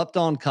football. Slept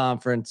on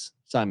conference.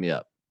 Sign me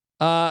up.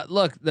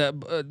 look,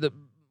 the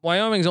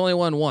Wyoming's only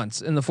won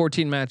once in the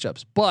 14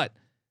 matchups, but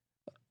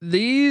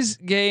these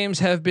games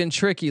have been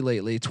tricky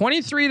lately.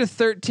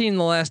 23-13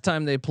 the last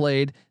time they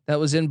played. That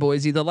was in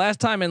Boise. The last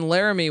time in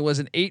Laramie was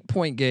an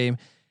 8-point game.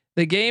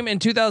 The game in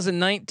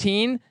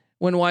 2019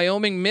 when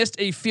Wyoming missed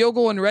a field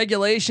goal in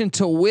regulation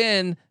to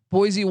win,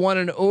 Boise won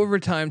in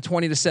overtime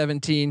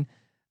 20-17.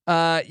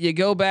 You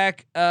go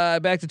back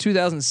to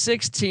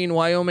 2016.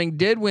 Wyoming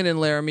did win in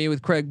Laramie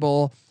with Craig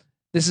Bowl.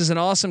 This is an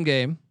awesome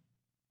game,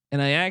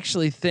 and I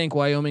actually think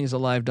Wyoming is a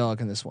live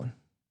dog in this one.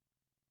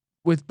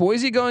 With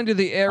Boise going to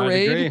the air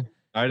raid,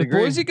 I'd agree.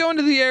 Boise going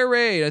to the air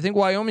raid, I think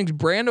Wyoming's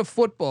brand of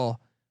football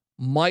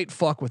might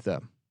fuck with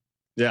them.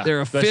 Yeah, They're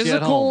a especially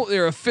at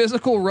home.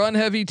 physical run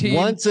heavy team.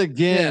 Once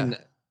again,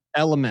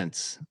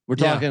 elements. We're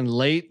Yeah. talking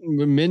late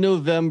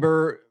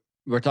mid-November.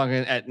 We're talking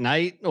at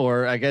night,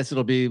 or I guess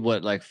it'll be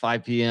like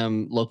 5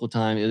 p.m. local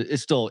time.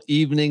 It's still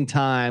evening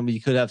time.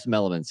 You could have some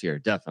elements here,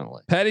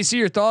 definitely. Patty, see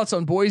your thoughts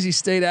on Boise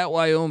State at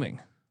Wyoming.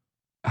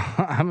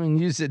 I mean,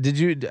 you said, did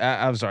you?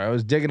 I'm sorry, I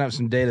was digging up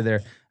some data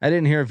there. I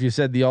didn't hear if you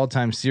said the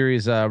all-time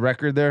series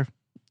record there.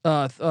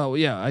 Oh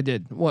yeah, I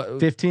did. What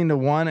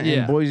 15-1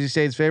 Yeah. in Boise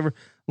State's favor.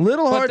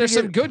 Little But hard to there's get.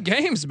 some good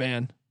games,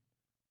 man.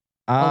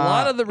 A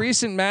lot of the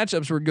recent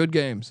matchups were good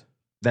games.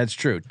 That's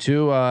true.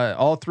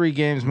 All 3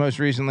 games most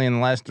recently in the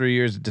last 3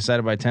 years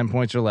decided by 10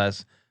 points or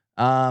less.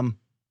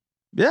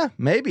 Yeah,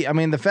 maybe. I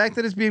mean, the fact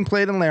that it's being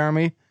played in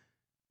Laramie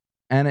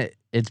and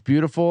it's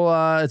beautiful.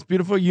 It's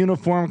beautiful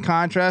uniform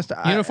contrast.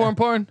 Uniform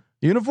porn.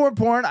 Uniform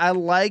porn. I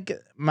like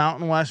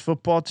Mountain West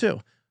football too.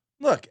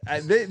 Look,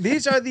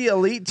 these are the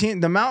elite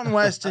team. The Mountain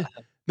West.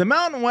 The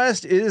Mountain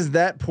West is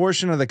that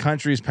portion of the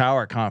country's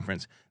power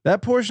conference.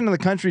 That portion of the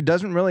country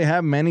doesn't really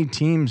have many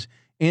teams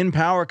in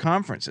power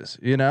conferences.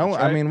 You know,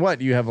 That's right. I mean,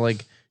 what you have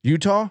like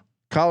Utah,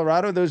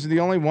 Colorado. Those are the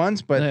only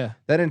ones. But Yeah.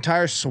 that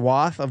entire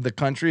swath of the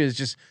country is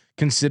just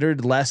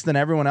considered less than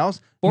everyone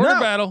else. Border No.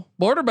 battle.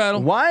 Border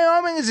battle.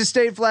 Wyoming is a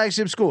state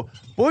flagship school.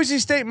 Boise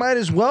State might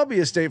as well be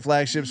a state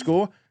flagship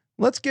school.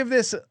 Let's give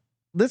this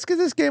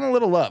game a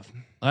little love.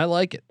 I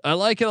like it. I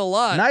like it a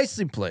lot.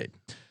 Nicely played.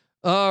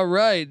 All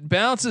right,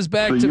 bounces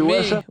back For to you, me.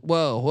 Wesha?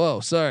 Whoa,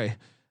 sorry.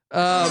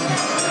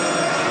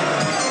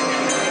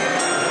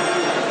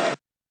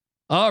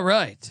 All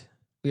right,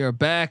 we are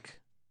back,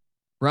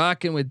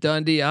 rocking with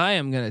Dundee. I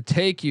am gonna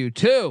take you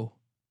to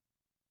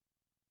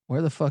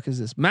where the fuck is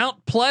this?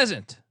 Mount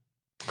Pleasant.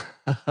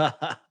 Mount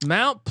It's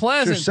your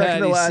Pleasant.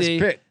 second to Patty last C.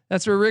 pick.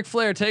 That's where Ric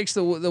Flair takes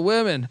the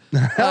women.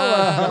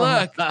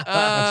 Hello. Look,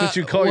 That's what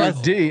you call your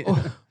what- D.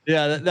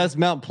 Yeah, that's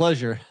Mount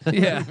Pleasure.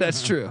 Yeah,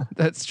 that's true.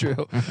 That's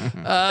true.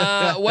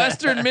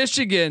 Western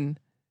Michigan,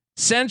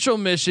 Central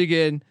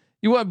Michigan.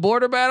 You want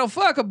border battle?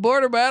 Fuck a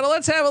border battle.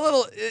 Let's have a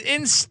little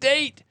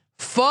in-state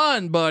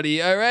fun,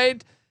 buddy. All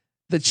right.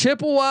 The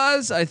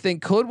Chippewas, I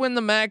think, could win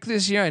the MAC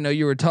this year. I know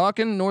you were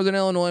talking Northern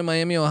Illinois,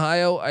 Miami,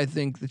 Ohio. I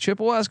think the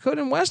Chippewas could,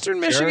 and Western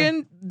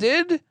Michigan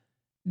did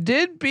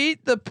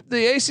beat the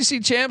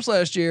ACC champs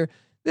last year.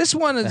 This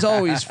one is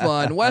always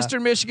fun.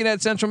 Western Michigan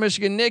at Central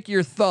Michigan. Nick,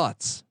 your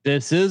thoughts?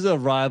 This is a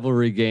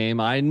rivalry game.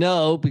 I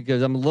know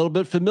because I'm a little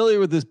bit familiar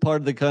with this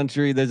part of the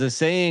country. There's a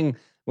saying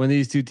when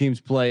these two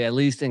teams play, at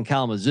least in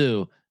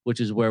Kalamazoo, which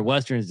is where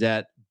Western's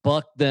at,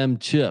 buck them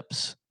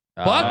chips.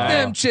 Buck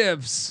them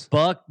chips.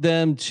 Buck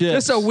them chips.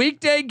 It's a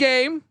weekday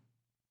game.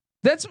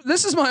 This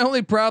is my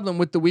only problem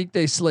with the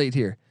weekday slate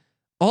here.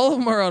 All of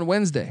them are on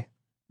Wednesday,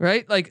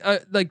 right? Like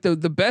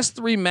the best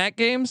 3 MAC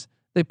games,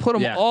 they put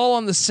them Yeah. all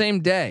on the same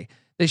day.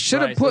 They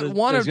should have Right, put so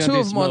one or there's two gonna be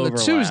of them some on the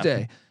overlap.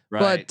 Tuesday.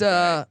 Right,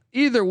 But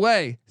either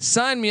way,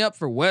 sign me up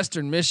for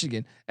Western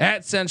Michigan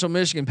at Central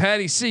Michigan.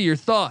 Patty C, your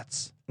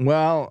thoughts?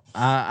 Well,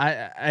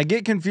 I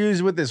get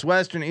confused with this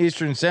Western,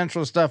 Eastern,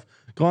 Central stuff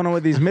going on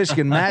with these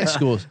Michigan MAC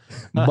schools,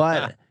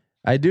 but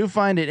I do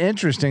find it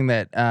interesting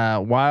that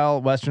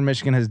while Western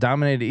Michigan has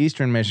dominated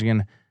Eastern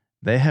Michigan,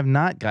 they have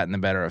not gotten the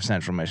better of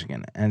Central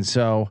Michigan, and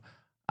so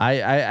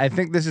I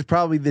think this is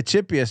probably the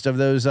chippiest of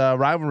those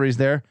rivalries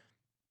there.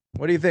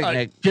 What do you think,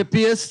 Nick?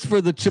 Chippiest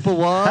for the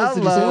Chippewas.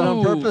 Did you say that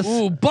on purpose?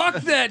 Ooh, buck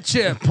that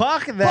chip.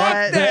 Buck Buck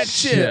that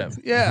chip.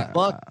 Yeah.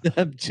 Fuck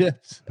them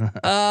chips.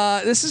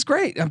 This is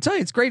great. I'm telling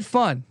you, it's great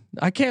fun.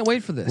 I can't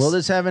wait for this. Will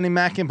this have any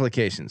MAC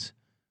implications?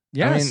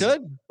 yes.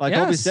 Good. Like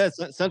Yes. Obi said,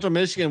 Central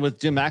Michigan with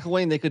Jim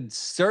McElwain, they could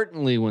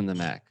certainly win the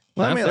MAC.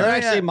 Let me- They're let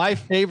me- actually my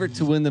favorite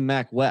to win the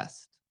MAC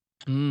West.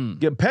 Mm.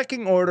 Get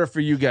pecking order for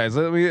you guys.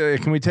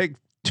 Can we take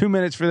 2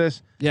 minutes for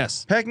this?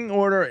 Yes. Pecking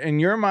order in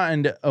your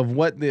mind of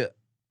what the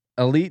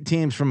elite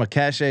teams from a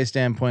cachet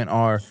standpoint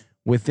are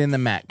within the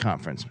MAC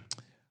conference.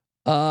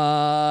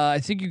 I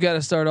think you got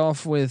to start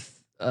off with.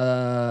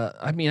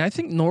 I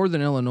think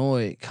Northern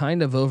Illinois,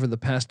 kind of over the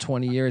past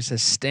 20 years,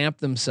 has stamped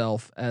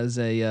themselves as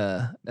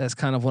as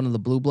kind of one of the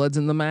blue bloods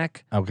in the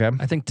MAC. Okay.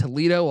 I think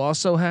Toledo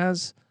also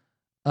has.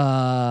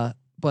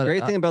 But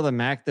Great thing about the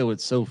MAC though,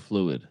 it's so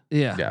fluid.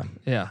 yeah.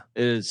 Yeah.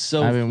 It is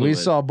so. I mean, we fluid.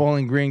 saw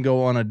Bowling Green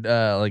go on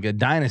a like a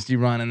dynasty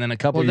run, and then a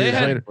couple Well, years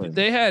later,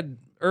 they had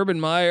Urban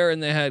Meyer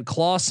and they had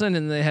Clausen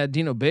and they had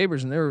Dino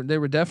Babers and they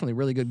were definitely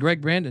really good. Greg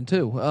Brandon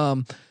too.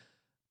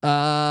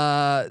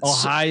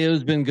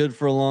 Ohio's been good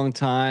for a long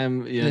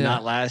time. Yeah.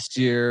 Not last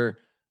year.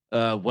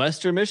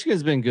 Western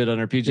Michigan's been good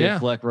under PJ Yeah.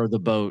 Fleck rode the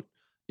boat.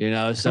 So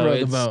Rode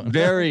the it's boat.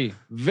 very,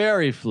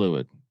 very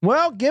fluid.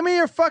 well, give me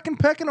your fucking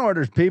pecking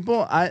orders,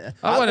 people. I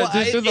want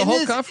to do through the in whole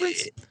this-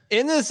 conference.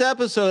 In this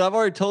episode, I've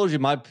already told you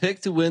my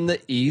pick to win the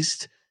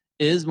East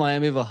is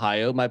Miami of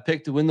Ohio. My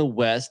pick to win the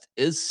West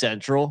is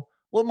Central.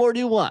 What more do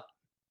you want?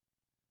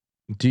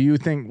 Do you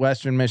think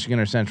Western Michigan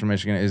or Central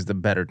Michigan is the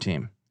better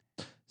team?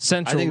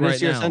 Central I think right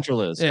this year now.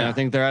 Central is. Yeah. And I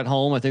think they're at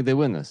home. I think they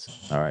win this.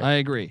 All right, I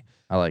agree.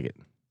 I like it.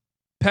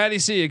 Patty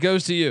C, it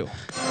goes to you.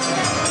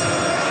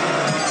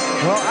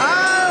 Well,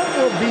 I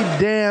will be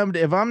damned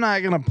if I'm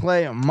not going to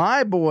play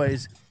my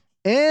boys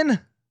in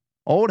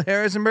old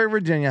Harrisonburg,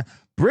 Virginia,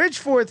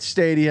 Bridgeforth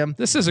Stadium.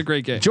 This is a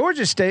great game.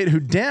 Georgia State, who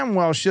damn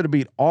well should have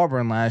beat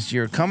Auburn last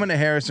year, coming to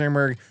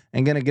Harrisonburg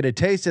and going to get a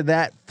taste of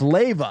that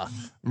flavor,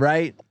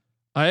 right?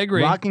 I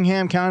agree.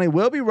 Rockingham County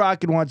will be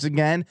rocking once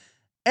again,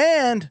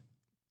 and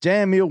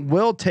JMU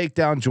will take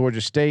down Georgia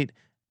State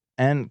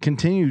and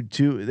continue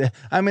to.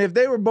 I mean, if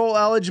they were bowl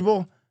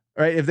eligible,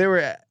 right? If they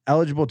were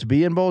eligible to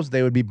be in bowls,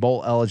 they would be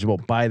bowl eligible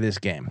by this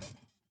game.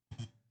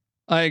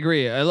 I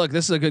agree. Look,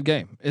 this is a good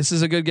game. This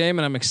is a good game,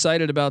 and I'm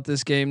excited about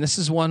this game. This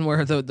is one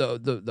where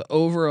the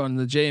over on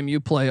the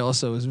JMU play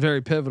also is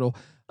very pivotal.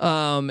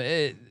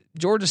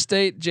 Georgia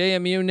State,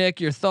 JMU,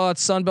 Nick, your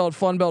thoughts? Sunbelt,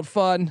 Funbelt,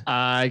 fun.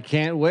 I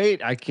can't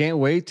wait. I can't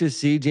wait to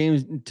see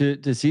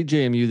to see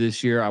JMU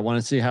this year. I want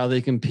to see how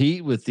they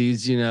compete with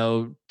these,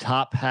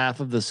 top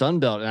half of the Sun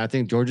Belt. And I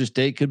think Georgia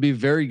State could be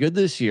very good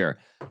this year.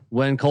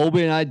 When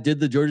Colby and I did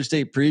the Georgia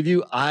State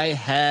preview, I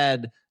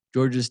had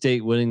Georgia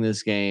State winning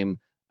this game.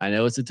 I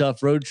know it's a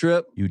tough road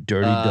trip. You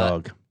dirty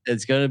dog.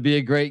 It's going to be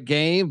a great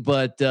game,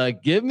 but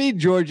give me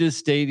Georgia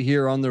State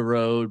here on the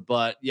road.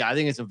 But yeah, I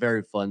think it's a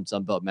very fun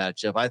Sun Belt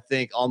matchup. I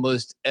think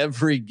almost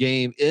every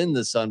game in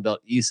the Sun Belt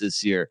East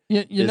this year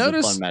You is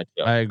notice a fun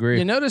matchup. I agree.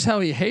 you notice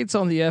how he hates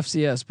on the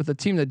FCS, but the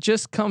team that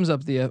just comes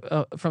up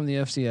from the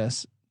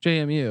FCS,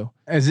 JMU.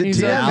 Is it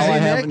He's TMZ, now I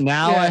have Nick?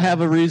 now I have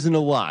a reason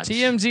to watch.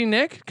 TMZ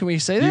Nick, can we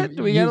say that?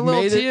 Do we got a You've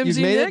little made it- TMZ You've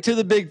made Nick? it to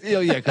the big,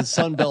 because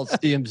Sun Belt's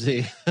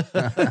TMZ.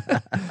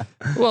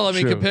 Well, I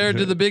mean, True, compared to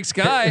true. the Big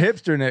Sky,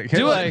 Hipster Nick.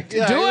 Do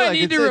Hipster. I- do I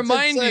need to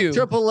remind it's you?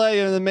 like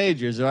AAA and the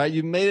majors, all right?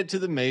 You made it to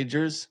the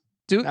majors.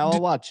 Now I'll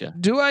watch you.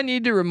 do I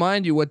need to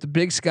remind you what the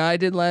Big Sky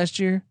did last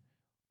year?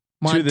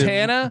 To the-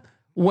 Montana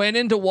went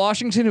into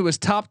Washington, who was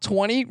top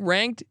 20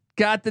 ranked,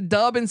 got the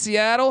dub in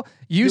Seattle.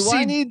 Do I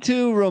UC need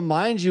to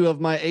remind you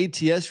of my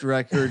ATS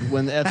record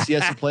when the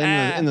FCS were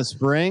playing in the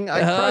spring?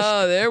 I crushed.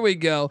 Oh, there we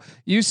go.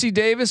 UC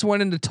Davis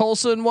went into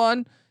Tulsa and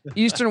won.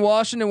 Eastern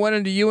Washington went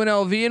into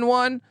UNLV and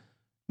won.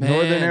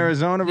 Northern Man.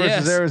 Arizona versus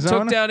Yes, Arizona.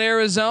 took down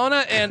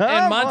Arizona, and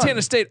Come Montana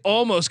on. State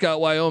almost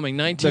got Wyoming.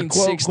 the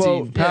 1916.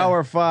 quote Yeah.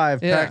 Power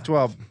 5 Yeah.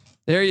 Pac-12.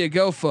 There you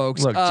go,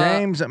 folks. Look,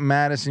 James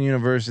Madison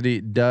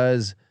University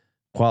does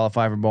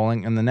qualify for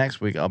bowling, and the next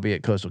week I'll be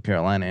at Coastal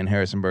Carolina in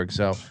Harrisonburg.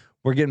 So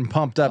we're getting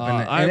pumped up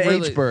in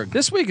H'burg.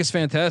 This week is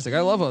fantastic. I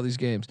love all these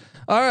games.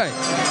 All right.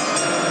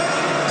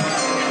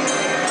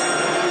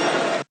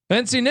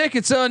 Fancy Nick,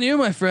 it's on you,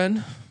 my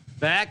friend.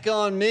 Back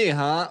on me,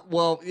 huh?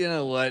 Well, you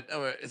know what?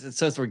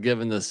 Since we're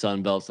giving the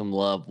Sun Belt some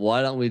love,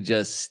 why don't we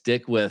just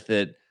stick with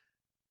it?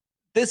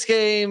 This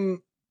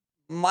game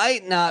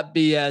might not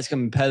be as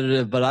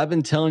competitive, but I've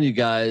been telling you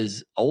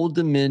guys, Old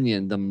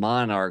Dominion, the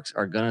Monarchs,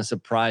 are going to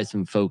surprise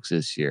some folks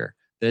this year.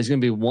 There's going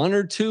to be one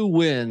or two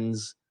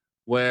wins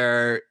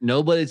where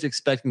nobody's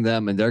expecting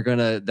them, and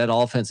that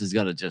offense is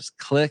going to just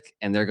click,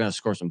 and they're going to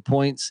score some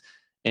points.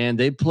 And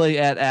they play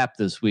at App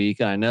this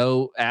week. I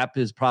know App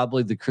is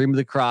probably the cream of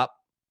the crop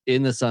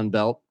in the Sun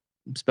Belt,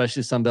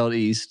 especially Sun Belt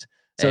East.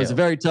 So it's a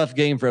very tough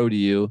game for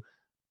ODU.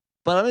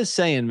 But I'm just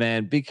saying,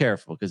 man, be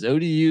careful because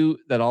ODU,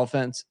 that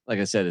offense, like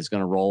I said, is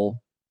going to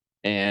roll.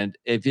 And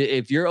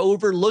if you're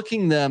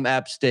overlooking them,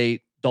 App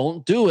State,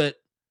 don't do it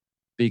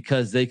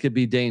because they could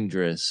be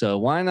dangerous. So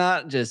why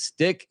not just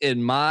stick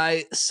in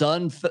my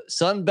Sun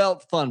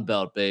Belt Fun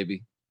Belt,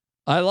 baby?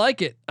 I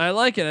like it.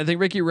 I think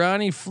Ricky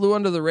Ronnie flew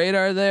under the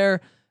radar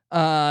there.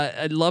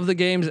 I love the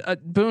games.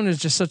 Boone is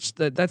just such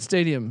that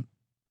stadium.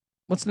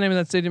 What's the name of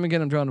that stadium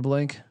again? I'm drawing a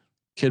blank.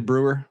 Kid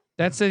Brewer.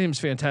 That stadium's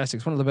fantastic.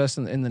 It's one of the best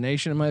in the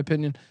nation, in my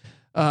opinion.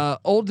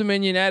 Old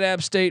Dominion at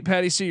App State.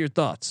 Patty C, your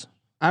thoughts?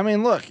 I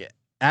mean, look,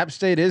 App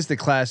State is the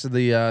class of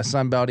the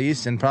Sun Belt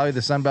East and probably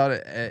the Sun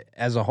Belt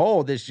as a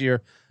whole this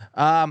year.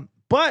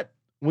 But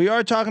we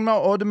are talking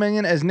about Old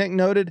Dominion, as Nick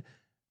noted.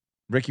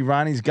 Ricky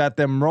Ronnie's got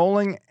them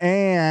rolling,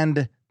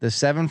 and the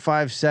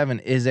 757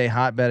 is a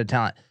hotbed of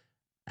talent.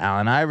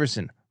 Allen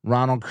Iverson,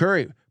 Ronald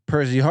Curry,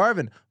 Percy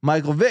Harvin,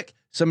 Michael Vick,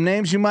 some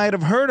names you might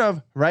have heard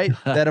of, right?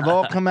 That have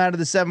all come out of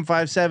the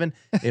 757.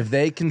 If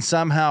they can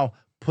somehow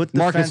put the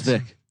Marcus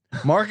fence, Vick.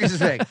 Marcus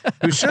Vick,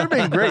 who should have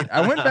been great.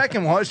 I went back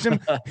and watched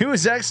him. He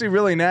was actually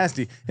really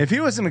nasty. If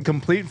he wasn't a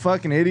complete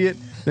fucking idiot,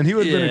 then he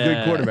would have been a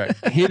good quarterback.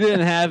 He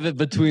didn't have it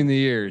between the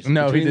ears.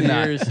 No, he Between did the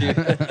not. ears,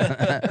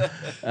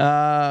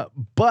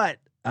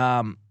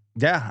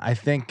 Yeah, I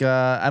think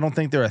I don't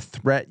think they're a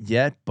threat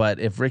yet. But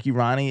if Ricky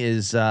Ronnie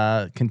is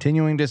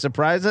continuing to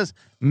surprise us,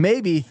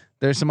 maybe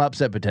there's some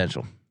upset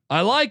potential.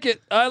 I like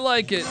it. I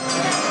like it.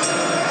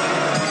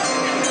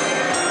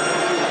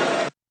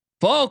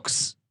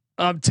 Folks,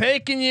 I'm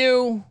taking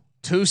you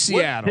to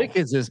Seattle. What pick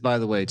is this, by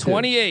the way? Too?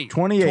 28.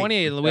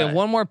 28. We have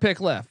one more pick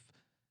left.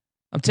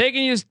 I'm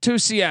taking you to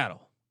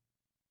Seattle,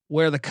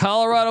 where the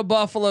Colorado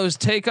Buffaloes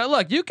take.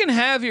 Look, you can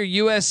have your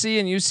USC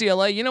and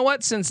UCLA. You know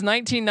what? Since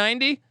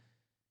 1990,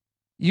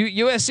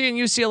 USC and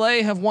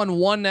UCLA have won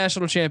one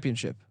national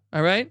championship.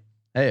 All right.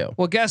 Heyo.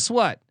 Well, guess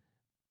what?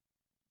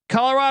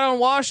 Colorado and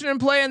Washington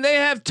play, and they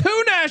have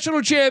two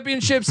national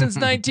championships since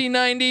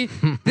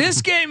 1990.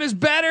 This game is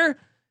better.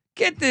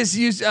 Get this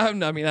use. I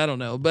mean, I don't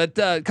know, but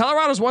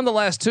Colorado's won the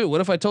last two. What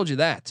if I told you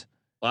that?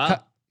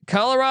 Wow.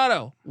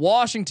 Colorado,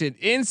 Washington,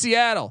 in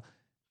Seattle.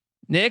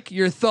 Nick,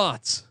 your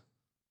thoughts?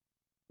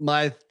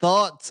 My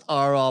thoughts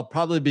are I'll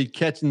probably be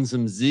catching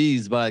some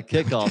Z's by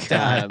kickoff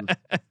time.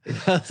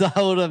 Because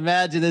I would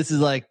imagine this is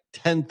like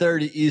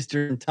 10:30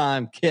 Eastern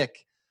time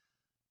kick.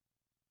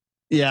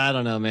 Yeah, I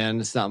don't know, man.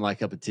 It's not my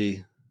cup of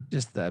tea.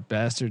 Just that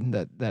bastard.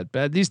 That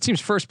bad. These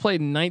teams first played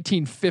in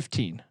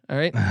 1915. All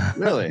right.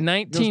 Really?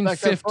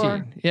 1915.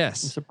 I'm Yes.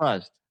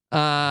 surprised.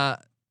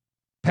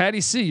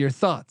 Patty C, your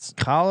thoughts?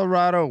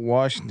 Colorado,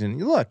 Washington.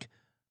 Look,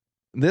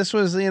 this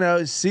was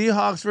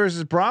Seahawks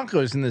versus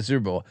Broncos in the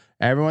Super Bowl.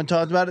 Everyone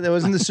talked about it. It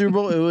wasn't the Super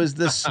Bowl. It was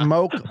the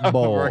Smoke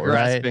Bowl, We're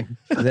right? grasping.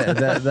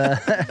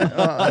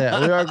 Yeah,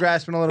 we are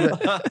grasping a little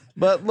bit.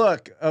 But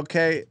look,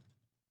 okay,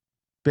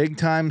 big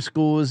time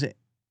schools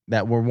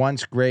that were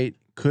once great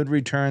could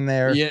return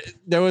there. Yeah,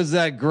 there was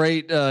that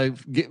great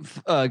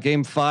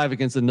game 5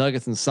 against the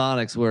Nuggets and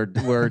Sonics where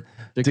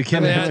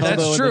Yeah,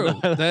 that's true.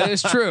 That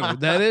is true.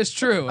 That is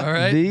true. All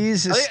right.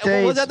 These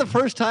states. was that the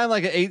first time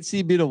like an 8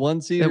 seed beat a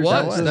 1 seed? It or was.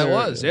 something? That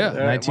was. Yeah.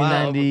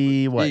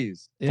 1990. Wow. What?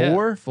 Jeez. Yeah.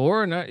 Four?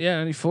 4? Not. Yeah.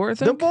 94. I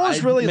think. The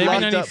Bulls really maybe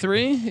lucked up.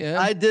 93. Yeah.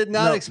 I did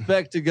not No.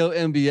 expect to go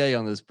NBA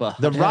on this pod.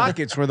 The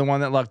Rockets were the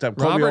one that lucked up.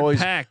 Kobe Robert always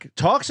Pack.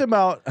 talks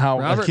about how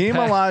Robert Hakeem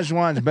Pack.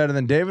 Olajuwon is better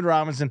than David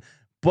Robinson,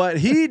 but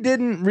he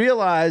didn't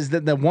realize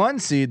that the 1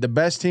 seed, the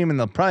best team in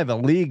probably the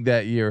league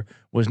that year,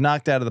 was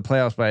knocked out of the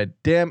playoffs by a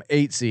damn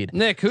 8 seed.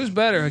 Nick, who's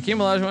better, Hakeem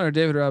Olajuwon or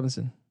David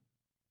Robinson?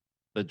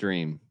 The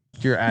dream.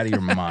 You're out of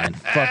your mind.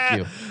 Fuck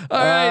you.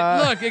 All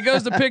right. Look, it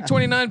goes to pick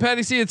 29.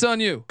 Patty C, it's on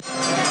you.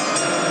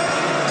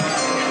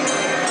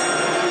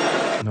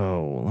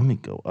 No, let me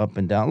go up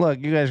and down. Look,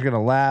 you guys are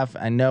gonna laugh.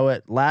 I know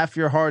it. Laugh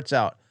your hearts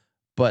out.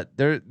 But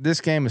this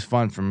game is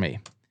fun for me.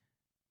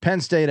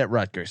 Penn State at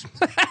Rutgers.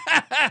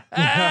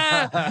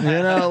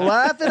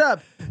 Laugh it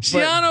up.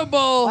 Shiano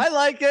Bowl. I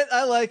like it.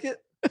 I like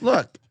it.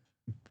 Look,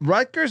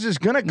 Rutgers is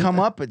gonna come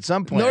up at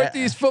some point.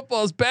 Northeast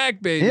football's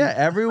back, baby. Yeah,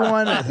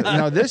 everyone.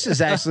 This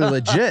is actually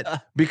legit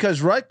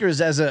because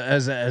Rutgers, as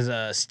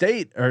a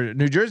state, or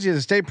New Jersey as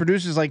a state,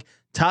 produces like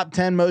top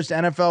 10 most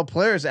NFL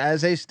players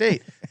as a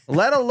state.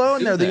 Let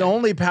alone they're the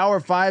only Power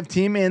 5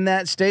 team in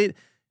that state.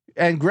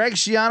 And Greg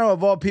Schiano,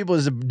 of all people,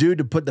 is a dude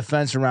to put the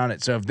fence around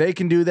it. So if they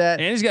can do that,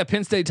 And he's got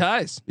Penn State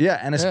ties. yeah,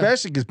 and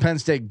especially because Penn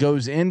State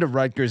goes into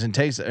Rutgers and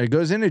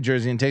goes into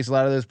Jersey and takes a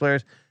lot of those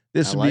players.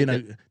 This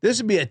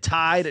would be a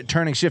tide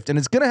turning shift, and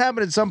it's going to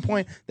happen at some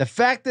point. The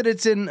fact that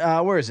it's in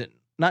where is it?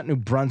 Not New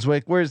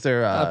Brunswick. Where's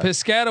their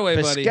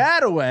Piscataway, buddy.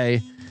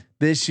 Piscataway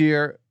this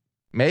year?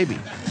 Maybe.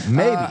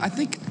 I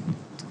think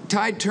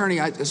tide turning.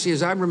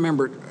 As I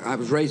remember, I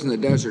was raised in the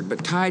desert,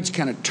 but tides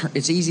kind of turn.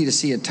 It's easy to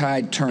see a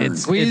tide turn.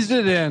 Squeezed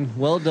it in.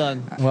 Well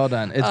done. Well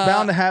done. It's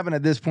bound to happen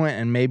at this point,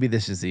 and maybe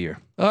this is the year.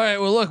 All right.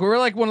 Well, look, we're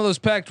like one of those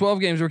Pac-12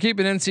 games. We're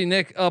keeping NC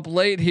Nick up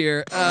late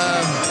here.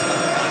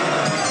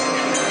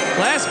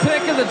 Last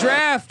pick of the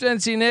draft,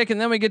 NC Nick, and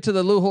then we get to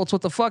the Lou Holtz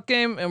what the fuck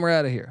game, and we're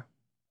out of here.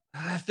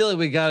 I feel like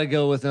we got to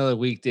go with another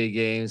weekday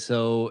game.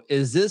 So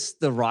is this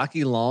the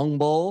Rocky Long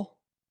Bowl?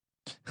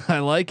 I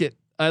like it.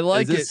 I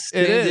like it.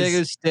 San It Diego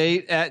is.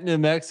 State at New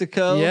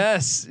Mexico.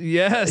 Yes.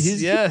 Yes.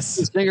 He's yes.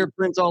 his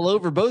fingerprints all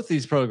over both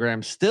these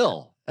programs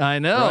still. I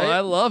know. Right? I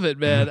love it,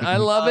 man. I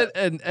love it.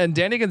 And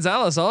Danny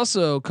Gonzalez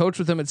also coached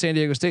with him at San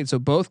Diego State. So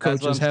both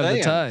That's what coaches I'm have the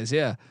saying. ties.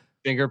 Yeah.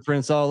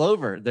 Fingerprints all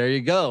over. There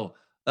you go.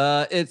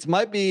 It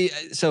might be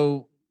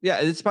so. Yeah,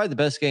 it's probably the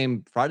best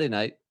game Friday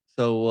night.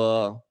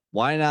 So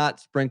why not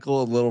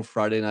sprinkle a little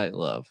Friday night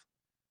love?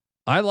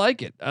 I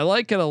like it. I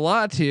like it a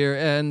lot here.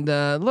 And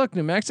look,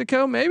 New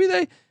Mexico, maybe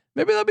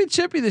they'll be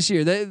chippy this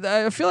year.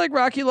 I feel like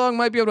Rocky Long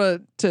might be able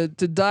to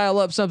dial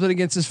up something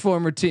against his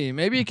former team.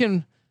 Maybe he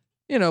can,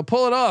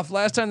 pull it off.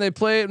 Last time they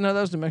played, no,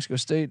 that was New Mexico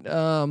State.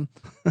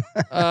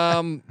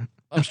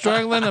 I'm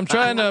struggling. I'm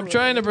trying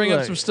to bring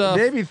up some stuff.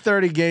 Maybe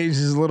 30 games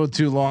is a little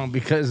too long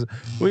because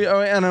we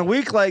on a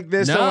week like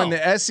this, No. when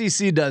the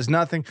SEC does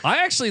nothing.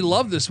 I actually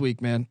love this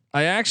week, man.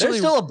 There's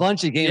still a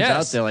bunch of games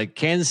out there, like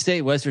Kansas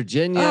State, West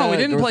Virginia. Oh, we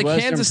didn't play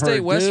Northwestern, Kansas State,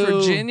 West Purdue,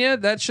 Virginia.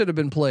 That should have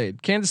been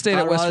played. Kansas State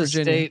at West Colorado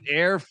Virginia. State,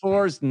 Air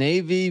Force,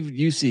 Navy,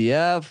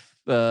 UCF,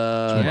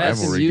 rivalry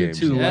SMU, games.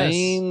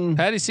 Tulane. Yes.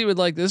 Patty C would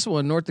like this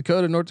one. North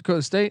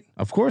Dakota State.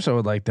 Of course, I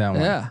would like that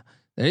one. Yeah,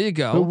 there you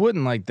go. Who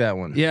wouldn't like that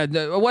one? Yeah,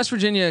 no, West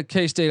Virginia,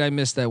 K-State. I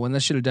missed that one.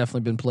 That should have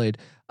definitely been played.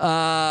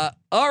 All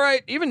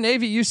right, even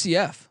Navy,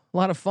 UCF, a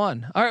lot of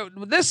fun. All right,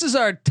 this is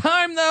our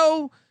time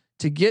though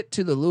to get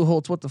to the Lou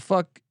Holtz What the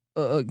Fuck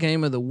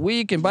game of the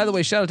week. And by the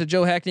way, shout out to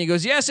Joe Hackney. He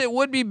goes, yes, it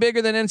would be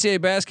bigger than NCAA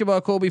basketball,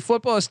 Colby.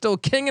 Football is still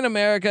king in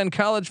America, and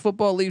college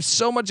football leaves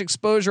so much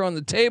exposure on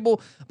the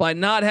table by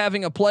not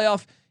having a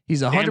playoff.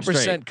 He's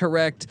 100%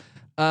 correct.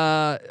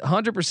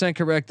 100%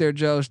 correct there,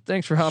 Joe.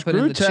 Thanks for hopping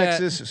in the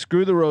Texas, chat.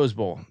 screw the Rose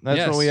Bowl.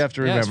 That's what we have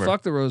to remember. Yes,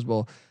 fuck the Rose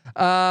Bowl.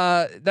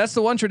 That's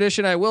the one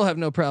tradition I will have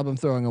no problem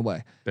throwing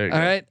away. There you All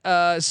go.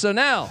 right. So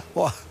now,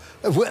 Well,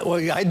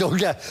 I don't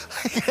get.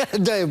 I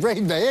gotta raise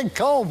my head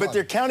cold, but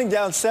they're counting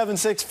down 7,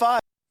 6, 5.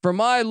 for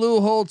my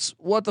Lou Holtz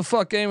What the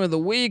Fuck game of the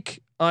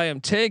week, I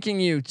am taking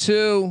you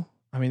to.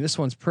 I mean, this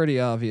one's pretty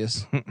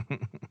obvious.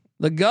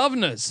 The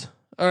Governors.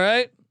 All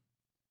right.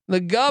 The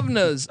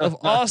Governors of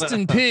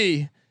Austin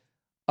P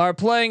are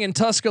playing in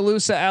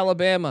Tuscaloosa,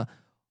 Alabama.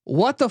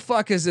 What the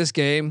fuck is this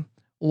game?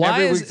 Why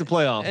Every is week's a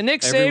playoff. And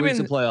Nick Every week's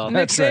Saban, a playoff.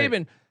 Nick That's right.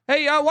 Saban.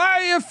 Hey,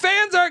 why your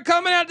fans aren't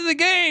coming out to the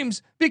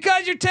games?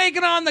 Because you're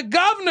taking on the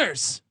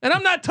Governors. And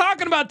I'm not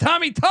talking about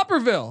Tommy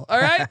Tupperville.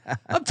 All right.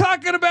 I'm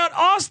talking about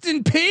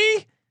Austin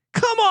P.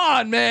 Come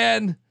on,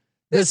 man.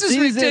 This is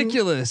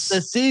ridiculous.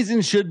 The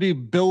season should be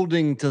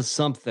building to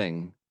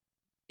something.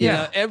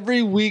 Yeah.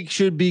 Every week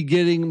should be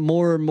getting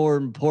more and more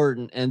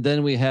important, and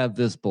then we have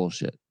this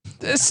bullshit.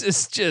 This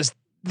is just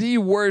the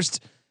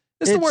worst.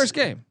 It's the worst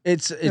game.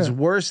 It's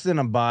worse than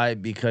a bye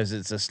because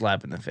it's a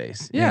slap in the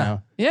face. Yeah. You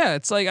know? Yeah.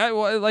 It's like,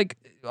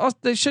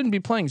 they shouldn't be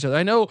playing each other.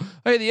 I know,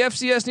 hey, the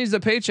FCS needs the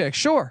paycheck.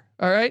 Sure.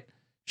 All right.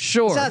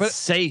 Sure. It's not But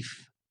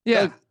safe.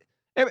 yeah.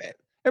 Like,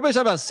 everybody's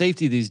talking about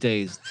safety these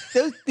days.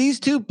 These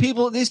two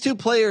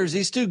players,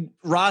 these two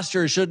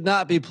rosters should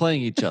not be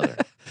playing each other.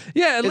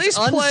 Yeah. At It's least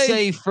play.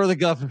 unsafe for the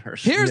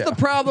Governors. Here's the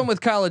problem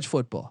with college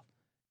football.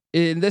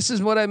 And this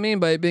is what I mean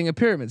by it being a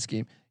pyramid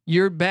scheme.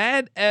 Your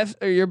bad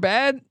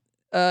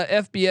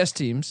FBS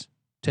teams,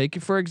 take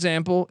for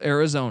example,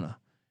 Arizona.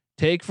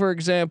 Take for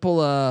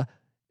example,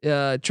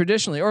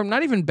 traditionally, or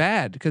not even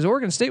bad, because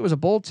Oregon State was a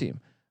bowl team.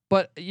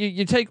 But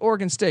you take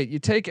Oregon State, you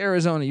take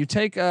Arizona, you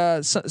take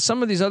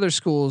some of these other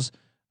schools.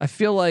 I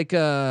feel like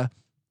the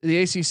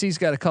ACC's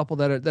got a couple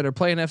that are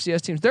playing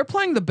FCS teams. They're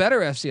playing the better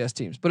FCS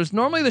teams, but it's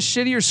normally the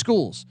shittier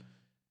schools.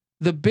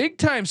 The big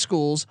time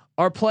schools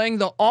are playing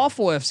the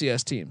awful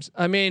FCS teams.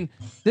 I mean,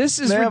 this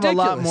is ridiculous. Have a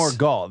lot more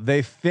gall.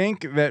 They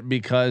think that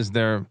because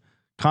their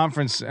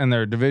conference and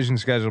their division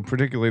schedule,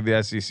 particularly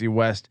the SEC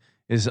West,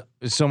 is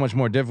so much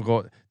more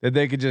difficult, that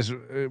they could just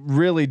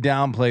really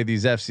downplay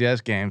these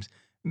FCS games.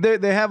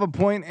 They have a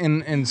point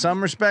in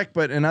some respect,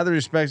 but in other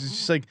respects, it's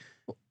just like,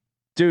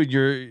 dude,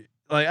 you're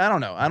like, I don't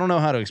know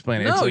how to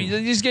explain it. No, It's like,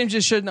 these games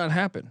just should not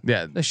happen.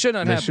 yeah, They should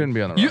not they happen. shouldn't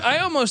be on the roster. I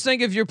almost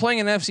think if you're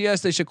playing an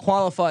FCS, they should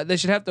qualify. They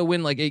should have to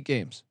win like 8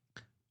 games.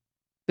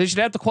 They should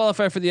have to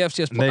qualify for the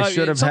FCS. They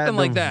should have something had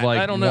like that.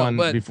 I don't know, one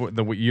but before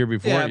the year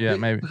before, yeah,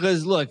 maybe.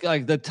 Because look,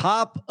 like the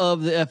top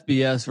of the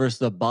FBS versus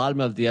the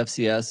bottom of the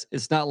FCS,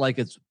 it's not like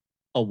it's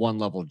a 1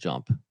 level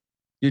jump.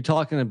 You're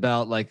talking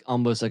about like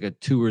almost like a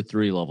 2 or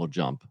 3 level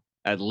jump,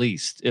 at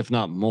least, if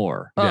not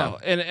more. oh,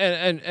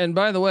 and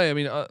by the way, I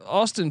mean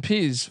Austin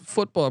Peay's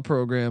football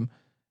program.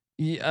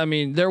 I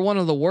mean they're one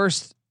of the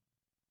worst,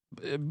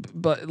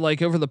 but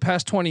like over the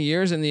past 20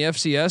 years in the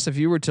FCS, if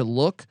you were to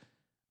look,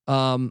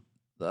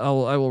 I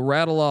will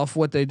rattle off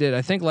what they did.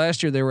 I think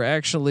last year they were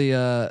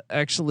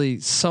actually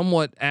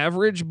somewhat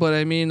average, but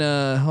I mean,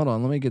 hold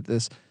on, let me get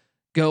this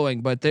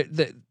going. But they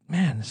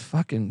man, it's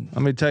fucking.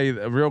 Let me tell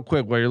you real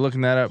quick while you're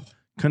looking that up.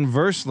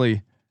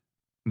 Conversely,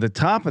 the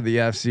top of the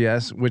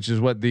FCS, which is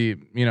what the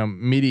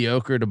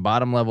mediocre to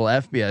bottom level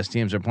FBS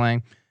teams are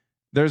playing,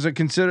 there's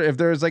if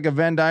there's like a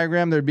Venn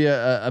diagram, there'd be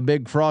a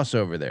big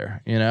crossover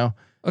there.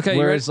 Okay,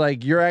 where it's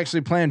like you're actually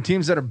playing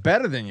teams that are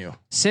better than you.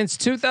 Since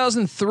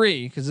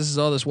 2003, because this is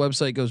all this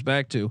website goes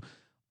back to,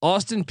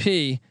 Austin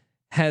Peay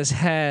has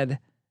had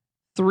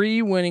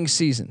 3 winning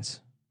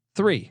seasons.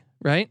 3,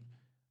 right?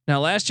 Now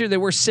last year they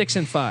were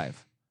 6-5.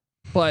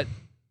 But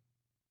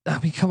I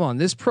mean, come on,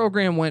 this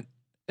program went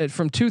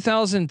from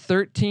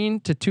 2013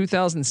 to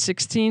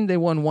 2016. They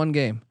won one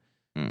game.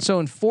 So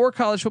in 4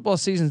 college football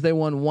seasons, they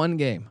won one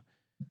game.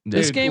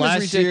 This Dude, game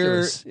is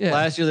ridiculous.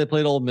 Last year they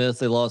played Ole Miss.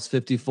 They lost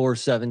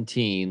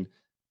 54-17.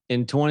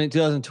 In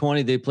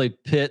 2020, they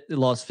played Pitt. They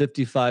lost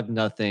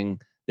 55-0.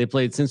 They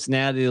played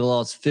Cincinnati. They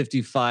lost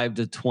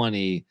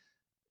 55-20.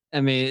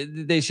 I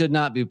mean, they should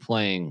not be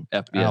playing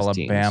FBS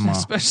Alabama, teams.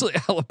 Especially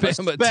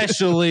Alabama,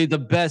 especially the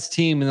best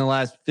team in the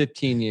last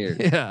 15 years.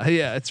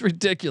 Yeah, it's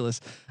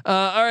ridiculous.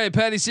 All right,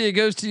 Patty C, it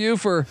goes to you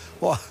for.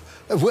 Well,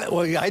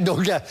 I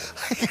don't got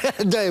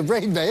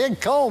rain man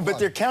cold, but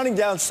they're counting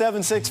down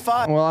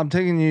 7-6-5. Well, I'm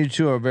taking you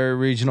to a very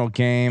regional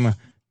game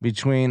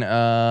between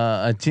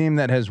a team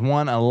that has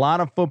won a lot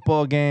of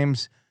football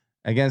games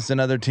against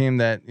another team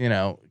that, you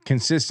know,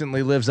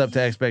 consistently lives up to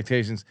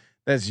expectations.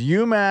 That's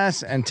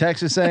UMass and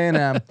Texas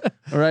A&M,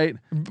 right?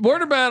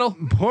 Border battle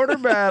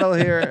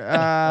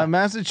Here.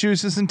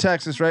 Massachusetts and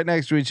Texas right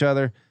next to each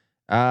other.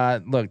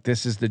 Look,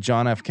 this is the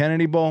John F.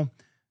 Kennedy Bowl.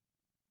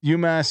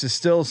 UMass is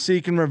still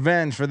seeking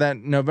revenge for that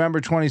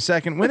November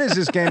 22nd. When is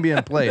this game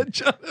being played? The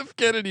John F.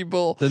 Kennedy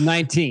Bowl. The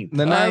 19th.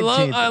 The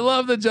 19th. I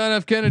love the John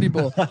F. Kennedy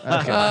Bowl.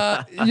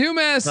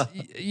 UMass,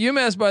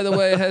 by the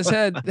way, has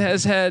had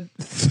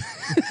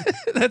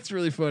that's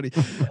really funny.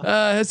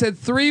 Has had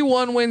 3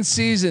 1-win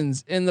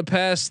seasons in the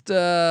past.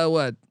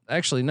 What?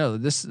 Actually, no.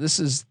 This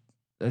is.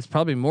 It's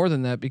probably more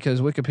than that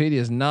because Wikipedia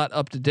is not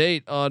up to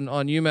date on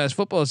UMass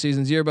football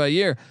seasons year by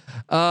year.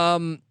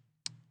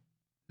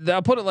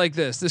 I'll put it like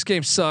this: this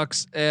game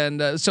sucks,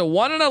 and so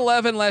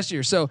 1-11 last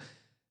year. So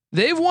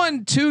they've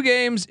won 2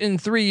 games in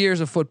 3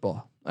 years of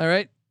football. All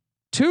right,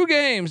 2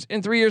 games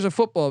in 3 years of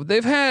football.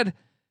 They've had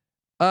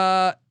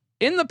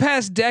in the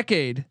past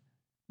decade,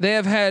 they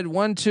have had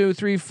 4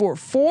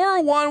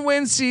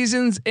 1-win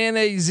seasons and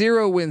a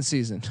 0-win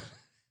season.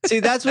 See,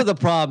 that's what the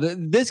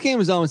problem. This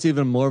game is almost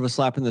even more of a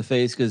slap in the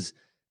face because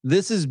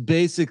this is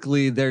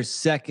basically their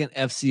second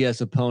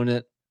FCS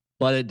opponent,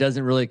 but it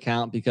doesn't really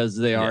count because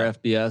they are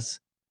FBS.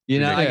 You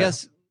know, Yeah.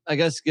 I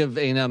guess give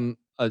A&M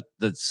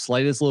the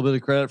slightest little bit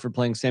of credit for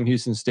playing Sam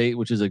Houston State,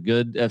 which is a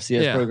good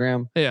FCS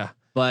program. Yeah.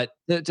 But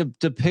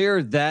to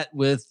pair that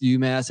with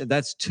UMass,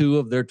 that's 2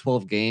 of their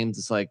 12 games.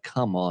 It's like,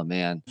 come on,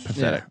 man.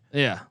 Pathetic.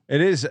 Yeah. It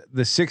is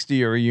the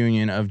 60-year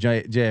reunion of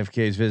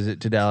JFK's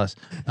visit to Dallas.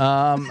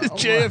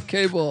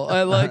 JFK Bowl.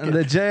 I like it.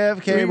 The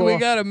JFK Bowl. We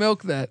got to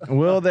milk that.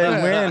 Will they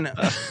win?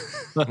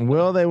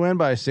 Will they win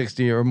by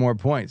 60 or more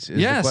points?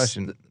 Is the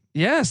question.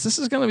 Yes, this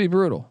is going to be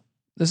brutal.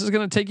 This is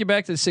going to take you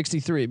back to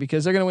 63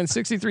 because they're going to win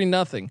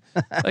 63-0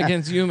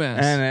 against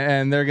UMass.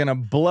 And they're going to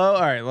blow.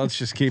 All right, let's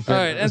just keep it. All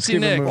right, NC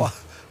Nick.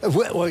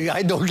 Well,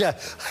 I don't got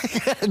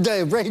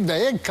rain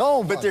man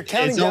cold, but they're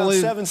counting down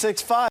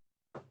 7-6-5.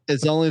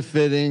 It's only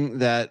fitting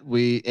that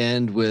we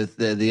end with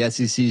the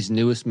SEC's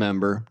newest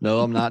member.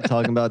 No, I'm not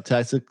talking about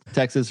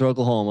Texas or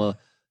Oklahoma.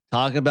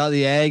 Talking about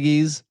the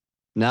Aggies,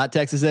 not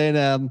Texas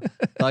A&M.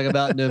 Talking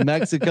about New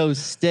Mexico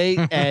State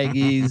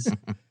Aggies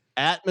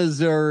at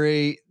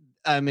Missouri.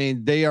 I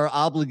mean, they are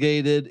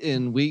obligated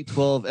in week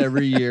 12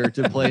 every year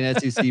to play an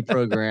SEC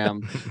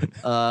program.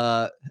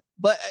 But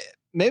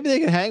maybe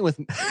they can hang with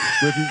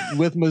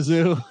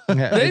Mizzou.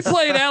 They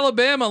played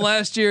Alabama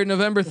last year,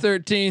 November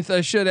 13th.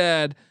 I should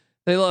add,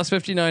 they lost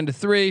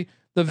 59-3.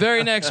 The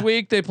very next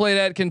week, they played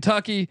at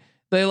Kentucky.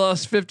 They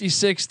lost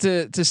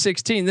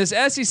 56-16. This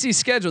SEC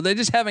schedule, they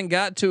just haven't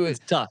got to it. It's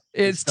tough.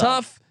 It's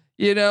tough.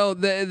 You know,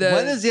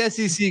 when is the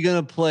SEC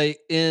going to play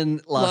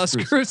in Las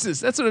Cruces?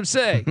 That's what I'm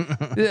saying.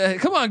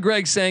 Come on,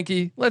 Greg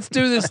Sankey. Let's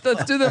do this.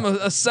 Let's do them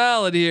a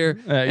solid here.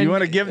 You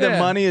want to give them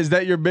money? Is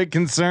that your big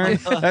concern?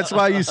 That's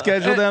why you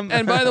schedule them.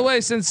 And by the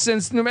way,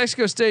 since New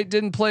Mexico State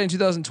didn't play in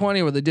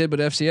 2020, where they did, but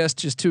FCS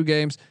just 2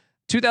 games.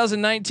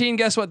 2019,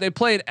 guess what? They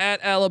played at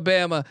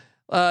Alabama.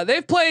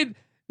 New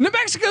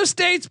Mexico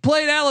State's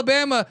played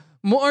Alabama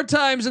more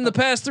times in the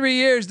past 3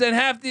 years than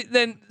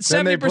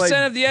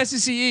 70% of the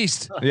SEC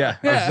East. Yeah.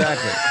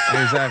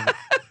 Exactly.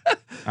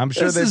 I'm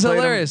sure this they is played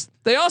hilarious.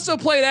 They also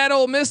played at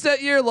Ole Miss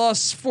that year,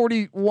 lost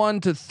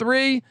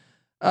 41-3.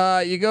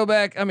 You go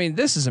back. I mean,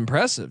 this is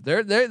impressive.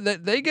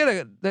 They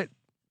get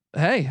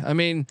hey, I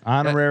mean,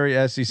 honorary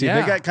SEC. Yeah.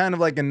 They got kind of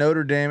like a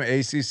Notre Dame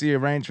ACC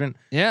arrangement.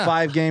 Yeah.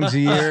 5 games a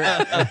year,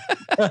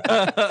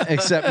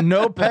 except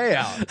no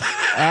payout.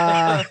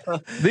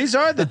 These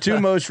are the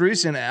 2 most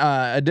recent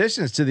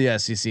additions to the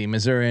SEC,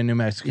 Missouri and New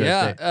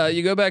Mexico State.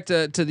 You go back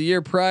to the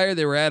year prior,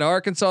 they were at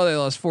Arkansas. They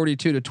lost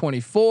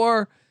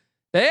 42-24.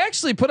 They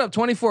actually put up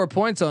 24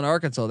 points on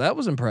Arkansas. That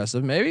was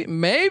impressive.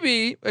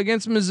 Maybe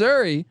against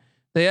Missouri,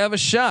 they have a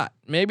shot.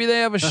 Maybe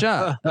they have a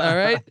shot. All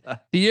right.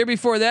 The year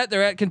before that,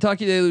 they're at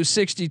Kentucky. They lose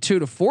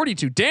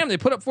 62-42. Damn, they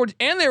put up 40,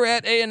 and they were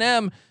at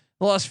A&M,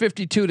 lost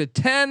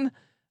 52-10.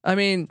 I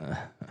mean,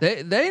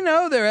 they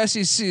know their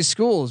SEC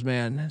schools,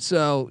 man.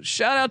 So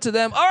shout out to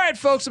them. All right,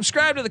 folks,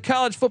 subscribe to the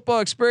College Football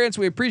Experience.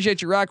 We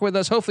appreciate you rocking with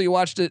us. Hopefully you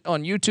watched it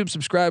on YouTube.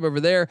 Subscribe over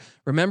there.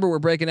 Remember, we're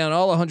breaking down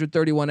all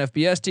 131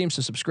 FBS teams.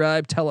 So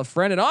subscribe, tell a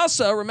friend, and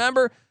also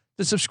remember,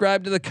 to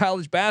subscribe to the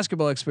college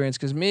basketball experience.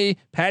 Cause me,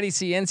 Patty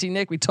C, NC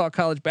Nick, we talk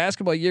college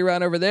basketball year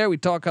round over there. We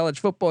talk college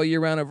football year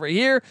round over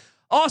here.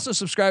 Also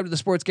subscribe to the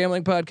Sports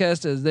Gambling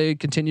Podcast as they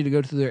continue to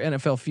go through their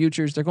NFL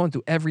futures. They're going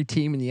through every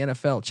team in the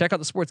NFL. Check out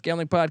the Sports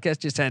Gambling Podcast.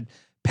 Just had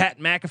Pat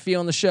McAfee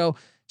on the show.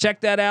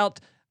 Check that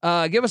out.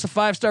 Give us a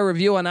 5-star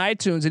review on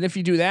iTunes. And if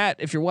you do that,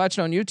 if you're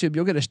watching on YouTube,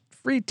 you'll get a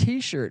free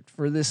t-shirt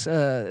for this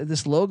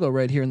logo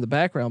right here in the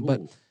background,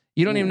 but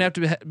you don't even have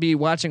to be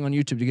watching on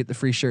YouTube to get the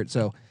free shirt.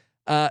 So,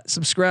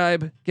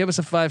 subscribe, give us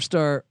a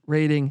 5-star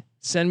rating,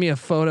 send me a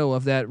photo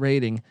of that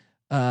rating.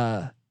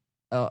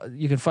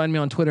 You can find me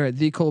on Twitter at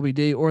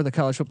 @TheColbyD or the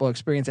College Football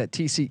Experience at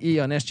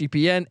TCE on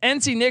SGPN.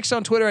 NC Nick's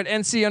on Twitter at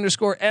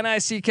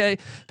NC_NICK.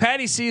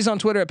 Patty C's on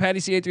Twitter at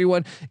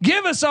PattyC831.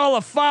 Give us all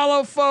a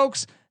follow,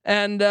 folks.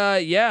 And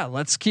yeah,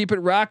 let's keep it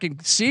rocking.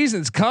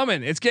 Season's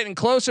coming. It's getting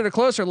closer to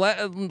closer.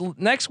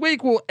 Next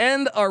week we'll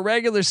end our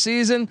regular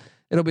season.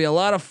 It'll be a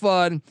lot of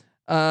fun.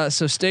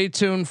 So stay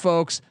tuned,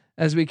 folks,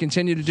 as we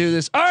continue to do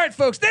this. All right,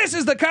 folks, this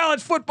is the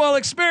College Football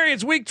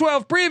Experience Week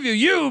 12 preview.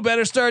 You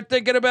better start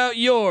thinking about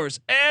yours.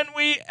 And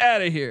we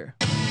out of here.